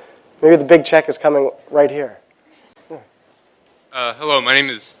 Yeah, maybe the big check is coming right here. Hello, my name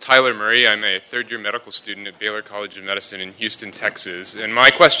is Tyler Murray. I'm a third-year medical student at Baylor College of Medicine in Houston, Texas. And my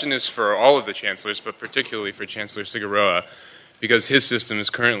question is for all of the chancellors, but particularly for Chancellor Cigarroa, because his system is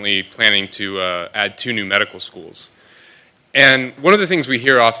currently planning to add 2 new medical schools. And one of the things we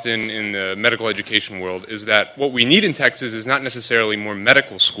hear often in the medical education world is that what we need in Texas is not necessarily more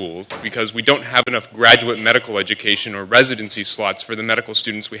medical schools, because we don't have enough graduate medical education or residency slots for the medical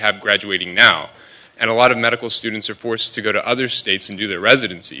students we have graduating now. and a lot of medical students are forced to go to other states and do their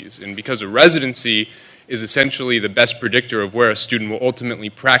residencies. And because a residency is essentially the best predictor of where a student will ultimately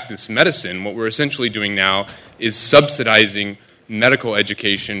practice medicine, what we're essentially doing now is subsidizing medical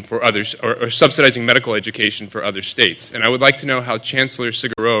education for others, or subsidizing medical education for other states. And I would like to know how Chancellor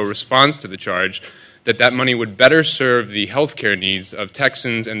Cigarroa responds to the charge that money would better serve the healthcare needs of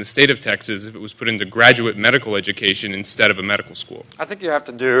Texans and the state of Texas if it was put into graduate medical education instead of a medical school. I think you have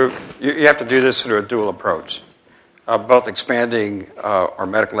to do this through a dual approach, both expanding our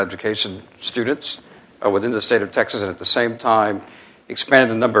medical education students within the state of Texas, and at the same time expanding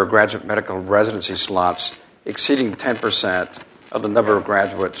the number of graduate medical residency slots exceeding 10% of the number of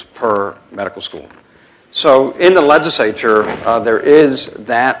graduates per medical school. So in the legislature, there is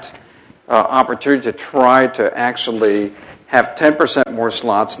that opportunity to try to actually have 10% more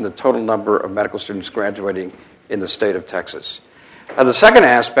slots in the total number of medical students graduating in the state of Texas. The second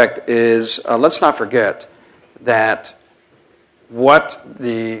aspect is, let's not forget that what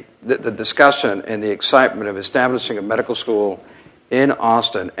the discussion and the excitement of establishing a medical school in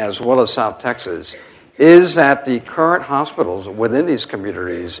Austin as well as South Texas is that the current hospitals within these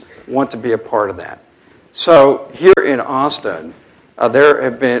communities want to be a part of that. So here in Austin,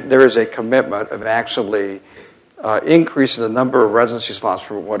 there is a commitment of actually increasing the number of residency slots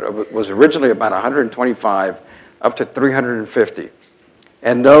from what was originally about 125 up to 350.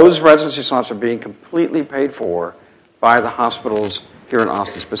 And those residency slots are being completely paid for by the hospitals here in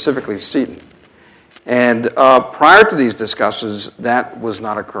Austin, specifically Seton. And prior to these discussions, that was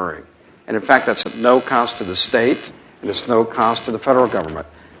not occurring. And in fact, that's at no cost to the state, and it's no cost to the federal government.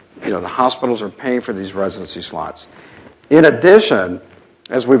 You know, the hospitals are paying for these residency slots. In addition,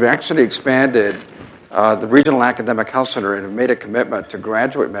 as we've actually expanded the Regional Academic Health Center and have made a commitment to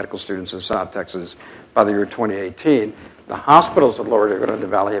graduate medical students in South Texas by the year 2018, the hospitals of Lower Rio Grande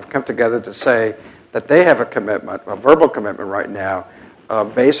Valley have come together to say that they have a commitment, a verbal commitment right now,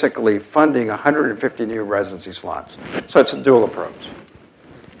 basically funding 150 new residency slots. So it's a dual approach.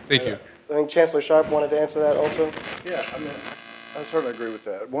 Thank you. I think Chancellor Sharp wanted to answer that also. Yeah, I certainly agree with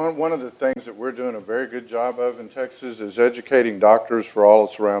that. One of the things that we're doing a very good job of in Texas is educating doctors for all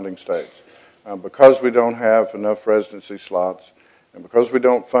the surrounding states. Because we don't have enough residency slots, and because we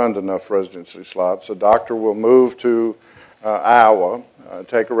don't fund enough residency slots, a doctor will move to Iowa,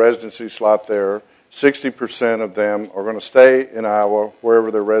 take a residency slot there. 60% of them are going to stay in Iowa,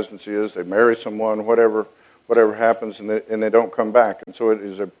 wherever their residency is. They marry someone, whatever happens, and they don't come back. And so it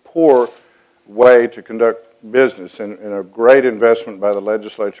is a poor way to conduct business, and a great investment by the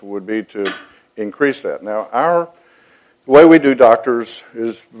legislature would be to increase that. Now, the way we do doctors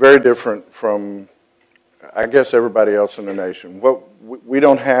is very different from, I guess, everybody else in the nation. We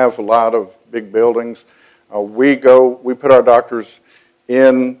don't have a lot of big buildings. We put our doctors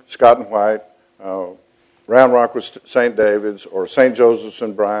in Scott and White, Round Rock with St. David's, or St. Joseph's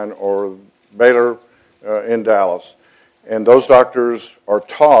in Bryan, or Baylor in Dallas. And those doctors are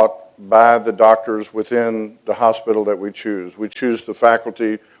taught by the doctors within the hospital that we choose. We choose the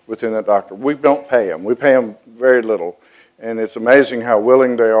faculty within that doctor. We don't pay them. We pay them very little. And it's amazing how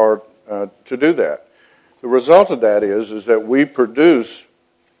willing they are to do that. The result of that is that we produce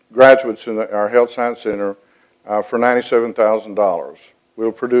graduates in our Health Science Center for $97,000.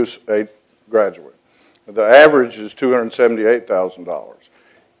 We'll produce a graduate. The average is $278,000.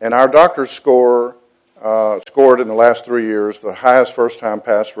 And our doctors scored in the last 3 years the highest first-time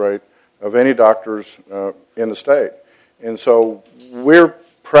pass rate of any doctors in the state. And so we're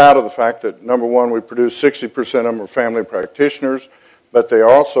proud of the fact that, number one, we produce 60% of them are family practitioners, but they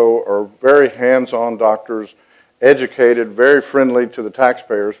also are very hands-on doctors, educated, very friendly to the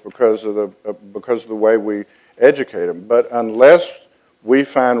taxpayers because of the way we educate them. But unless we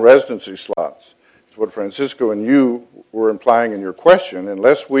find residency slots, it's what Francisco and you were implying in your question,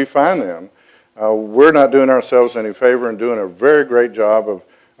 unless we find them, we're not doing ourselves any favor and doing a very great job of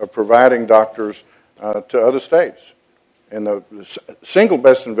providing doctors to other states. And the single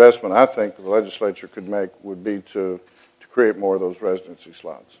best investment I think the legislature could make would be to create more of those residency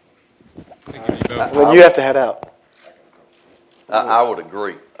slots. Well, you have to head out. I would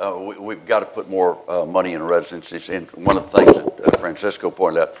agree. We've got to put more money in residencies. And one of the things that Francisco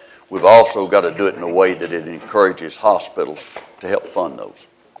pointed out, we've also got to do it in a way that it encourages hospitals to help fund those.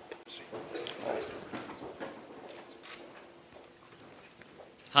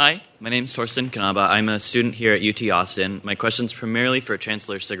 Hi, my name is Torsten Kanaba. I'm a student here at UT Austin. My question's primarily for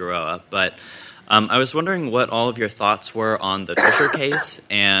Chancellor Cigarroa, but I was wondering what all of your thoughts were on the Fisher case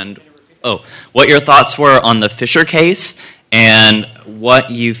and what your thoughts were on the Fisher case and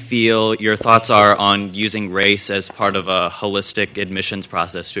what you feel your thoughts are on using race as part of a holistic admissions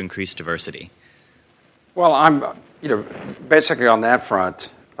process to increase diversity. Well, I'm, basically on that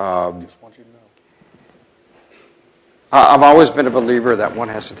front, I've always been a believer that one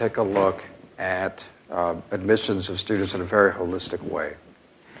has to take a look at admissions of students in a very holistic way.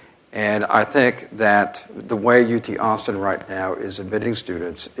 And I think that the way UT Austin right now is admitting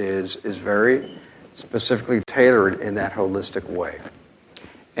students is very specifically tailored in that holistic way.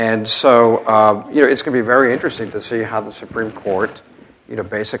 And so, it's going to be very interesting to see how the Supreme Court,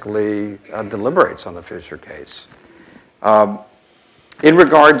 basically deliberates on the Fisher case. In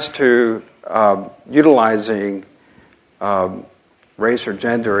regards to utilizing race or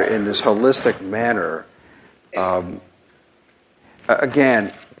gender in this holistic manner,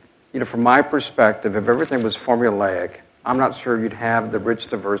 again, from my perspective, if everything was formulaic, I'm not sure you'd have the rich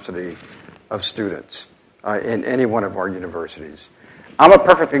diversity of students in any one of our universities. I'm a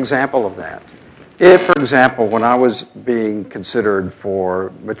perfect example of that. If, for example, when I was being considered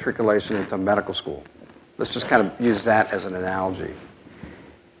for matriculation into medical school, let's just kind of use that as an analogy,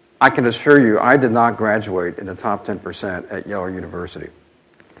 I can assure you I did not graduate in the top 10% at Yale University.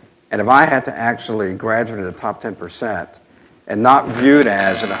 And if I had to actually graduate in the top 10% and not viewed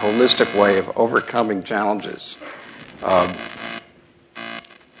as in a holistic way of overcoming challenges, I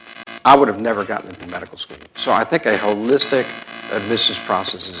would have never gotten into medical school. So I think a holistic admissions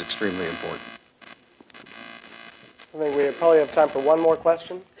process is extremely important. I think we probably have time for one more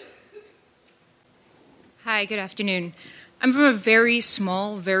question. Hi, good afternoon. I'm from a very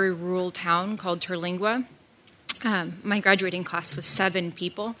small, very rural town called Terlingua. My graduating class was 7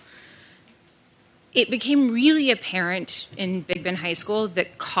 people. It became really apparent in Big Bend High School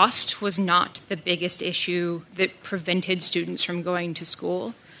that cost was not the biggest issue that prevented students from going to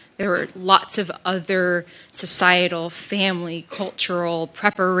school. There were lots of other societal, family, cultural,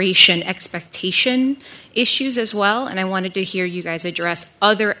 preparation, expectation issues as well, and I wanted to hear you guys address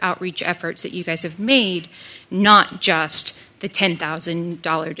other outreach efforts that you guys have made, not just the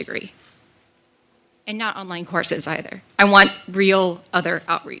 $10,000 degree. And not online courses either. I want real other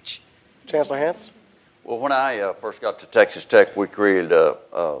outreach. Chancellor Hance? Well, when I first got to Texas Tech, we created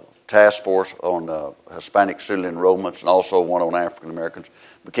a task force on Hispanic student enrollments and also one on African Americans.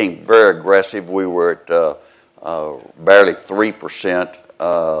 Became very aggressive. We were at barely 3%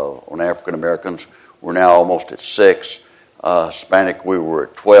 on African Americans. We're now almost at 6%. Hispanic, we were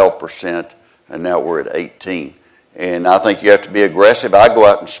at 12%, and now we're at 18%. And I think you have to be aggressive. I go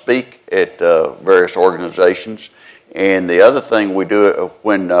out and speak at various organizations. And the other thing we do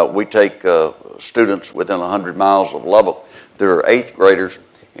when we take students within 100 miles of Lubbock that are 8th graders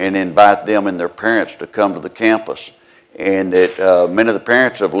and invite them and their parents to come to the campus. And that many of the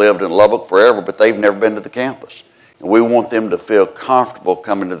parents have lived in Lubbock forever, but they've never been to the campus. And we want them to feel comfortable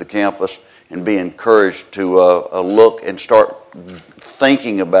coming to the campus and be encouraged to look and start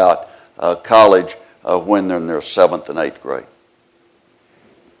thinking about college when they're in their 7th and 8th grade.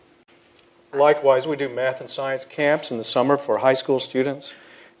 Likewise, we do math and science camps in the summer for high school students.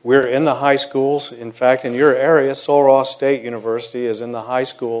 We're in the high schools. In fact, in your area, Sul Ross State University is in the high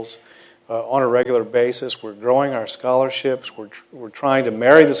schools on a regular basis. We're growing our scholarships. We're trying to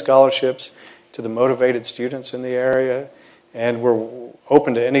marry the scholarships to the motivated students in the area, and we're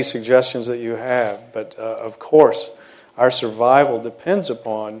open to any suggestions that you have. But of course, our survival depends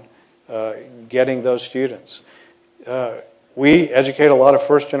upon getting those students. We educate a lot of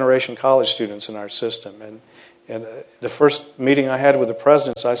first-generation college students in our system, and the first meeting I had with the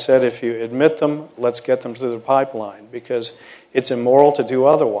presidents, I said, if you admit them, let's get them through the pipeline, because it's immoral to do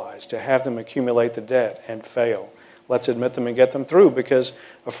otherwise, to have them accumulate the debt and fail. Let's admit them and get them through, because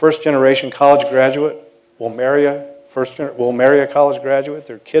a first-generation college graduate will marry a college graduate.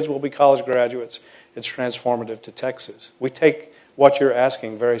 Their kids will be college graduates. It's transformative to Texas. We take what you're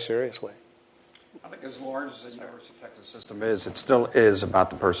asking very seriously. I think as large as the University of Texas system is, it still is about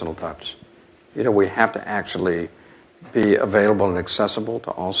the personal touch. We have to actually be available and accessible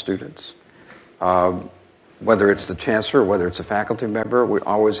to all students. Whether it's the chancellor, whether it's a faculty member, we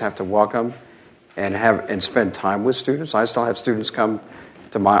always have to welcome and spend time with students. I still have students come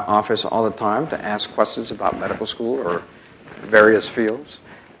to my office all the time to ask questions about medical school or various fields.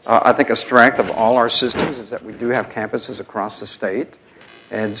 I think a strength of all our systems is that we do have campuses across the state,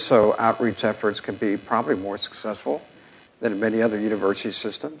 and so outreach efforts can be probably more successful than many other university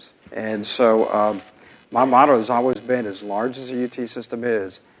systems. And so my motto has always been, as large as the UT system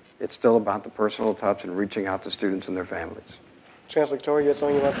is, it's still about the personal touch and reaching out to students and their families. Chancellor Khator, you have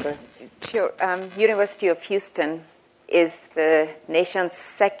something you want to say? Sure. University of Houston is the nation's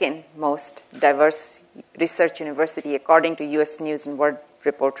second most diverse research university according to U.S. News and World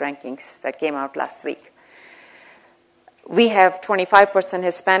Report rankings that came out last week. We have 25%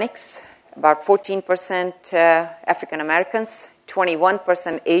 Hispanics, about 14% African Americans,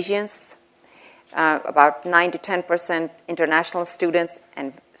 21% Asians, about 9 to 10% international students,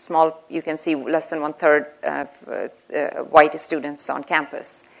 and small, you can see less than 1/3 white students on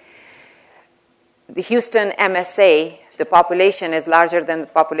campus. The Houston MSA, the population is larger than the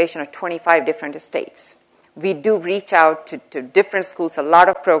population of 25 different states. We do reach out to different schools, a lot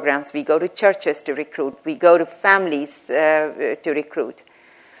of programs. We go to churches to recruit. We go to families to recruit.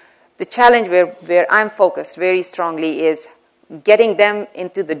 The challenge where I'm focused very strongly is getting them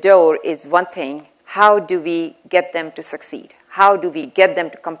into the door is one thing. How do we get them to succeed? How do we get them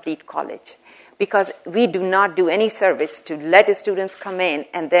to complete college? Because we do not do any service to let the students come in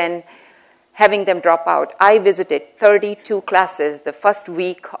and then having them drop out. I visited 32 classes the first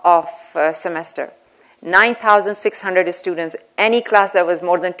week of semester. 9,600 students. Any class that was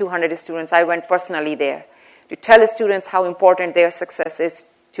more than 200 students, I went personally there to tell the students how important their success is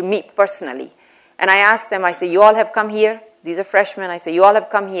to me personally. And I asked them, I said, you all have come here? These are freshmen. I said, you all have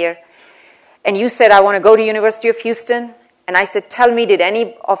come here. And you said, I want to go to University of Houston. And I said, tell me, did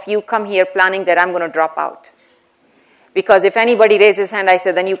any of you come here planning that I'm going to drop out? Because if anybody raised his hand, I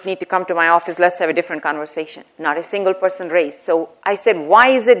said, then you need to come to my office. Let's have a different conversation. Not a single person raised. So I said, why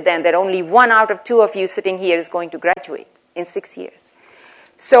is it then that only 1 out of 2 of you sitting here is going to graduate in 6 years?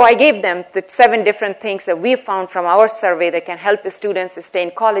 So I gave them the 7 different things that we found from our survey that can help the students stay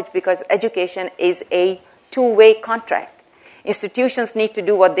in college, because education is a two-way contract. Institutions need to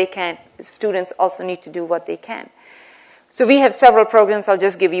do what they can. Students also need to do what they can. So we have several programs. I'll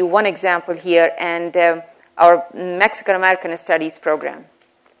just give you one example here. And our Mexican American Studies program,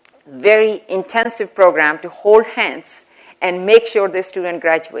 very intensive program to hold hands and make sure the student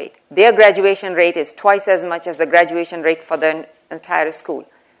graduate. Their graduation rate is twice as much as the graduation rate for the entire school.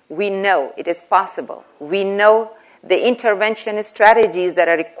 We know it is possible. We know the intervention strategies that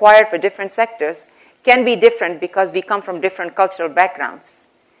are required for different sectors can be different because we come from different cultural backgrounds.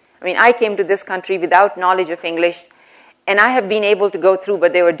 I mean, I came to this country without knowledge of English, and I have been able to go through,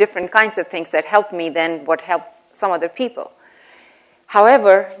 but there were different kinds of things that helped me than what helped some other people.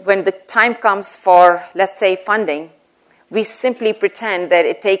 However, when the time comes for, let's say, funding, we simply pretend that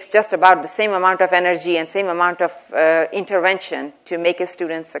it takes just about the same amount of energy and same amount of intervention to make a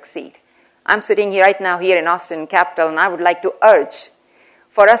student succeed. I'm sitting here right now here in Austin, capital, and I would like to urge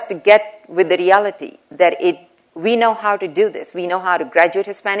for us to get with the reality that we know how to do this. We know how to graduate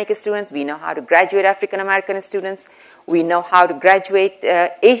Hispanic students. We know how to graduate African American students. We know how to graduate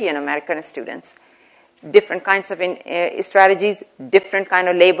Asian American students. Different kinds of strategies, different kind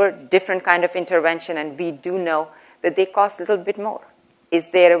of labor, different kind of intervention, and we do know that they cost a little bit more. Is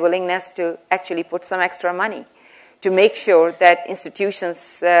there a willingness to actually put some extra money to make sure that institutions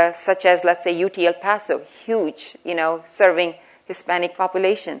such as, let's say, UT El Paso, huge, serving Hispanic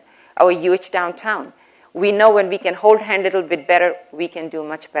population, our UH downtown, we know when we can hold hand a little bit better, we can do a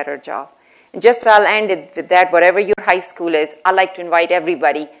much better job. And just I'll end it with that. Whatever your high school is, I'd like to invite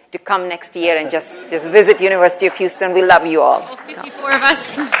everybody to come next year and just visit University of Houston. We love you all. All 54 of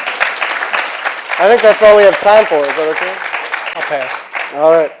us. I think that's all we have time for. Is that okay? I'll pass.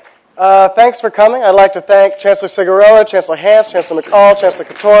 All right. Thanks for coming. I'd like to thank Chancellor Cigarroa, Chancellor Hance, Chancellor McCall, Chancellor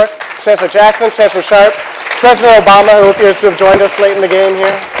Khator, Chancellor Jackson, Chancellor Sharp, President Obama, who appears to have joined us late in the game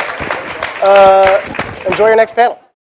here. Enjoy your next panel.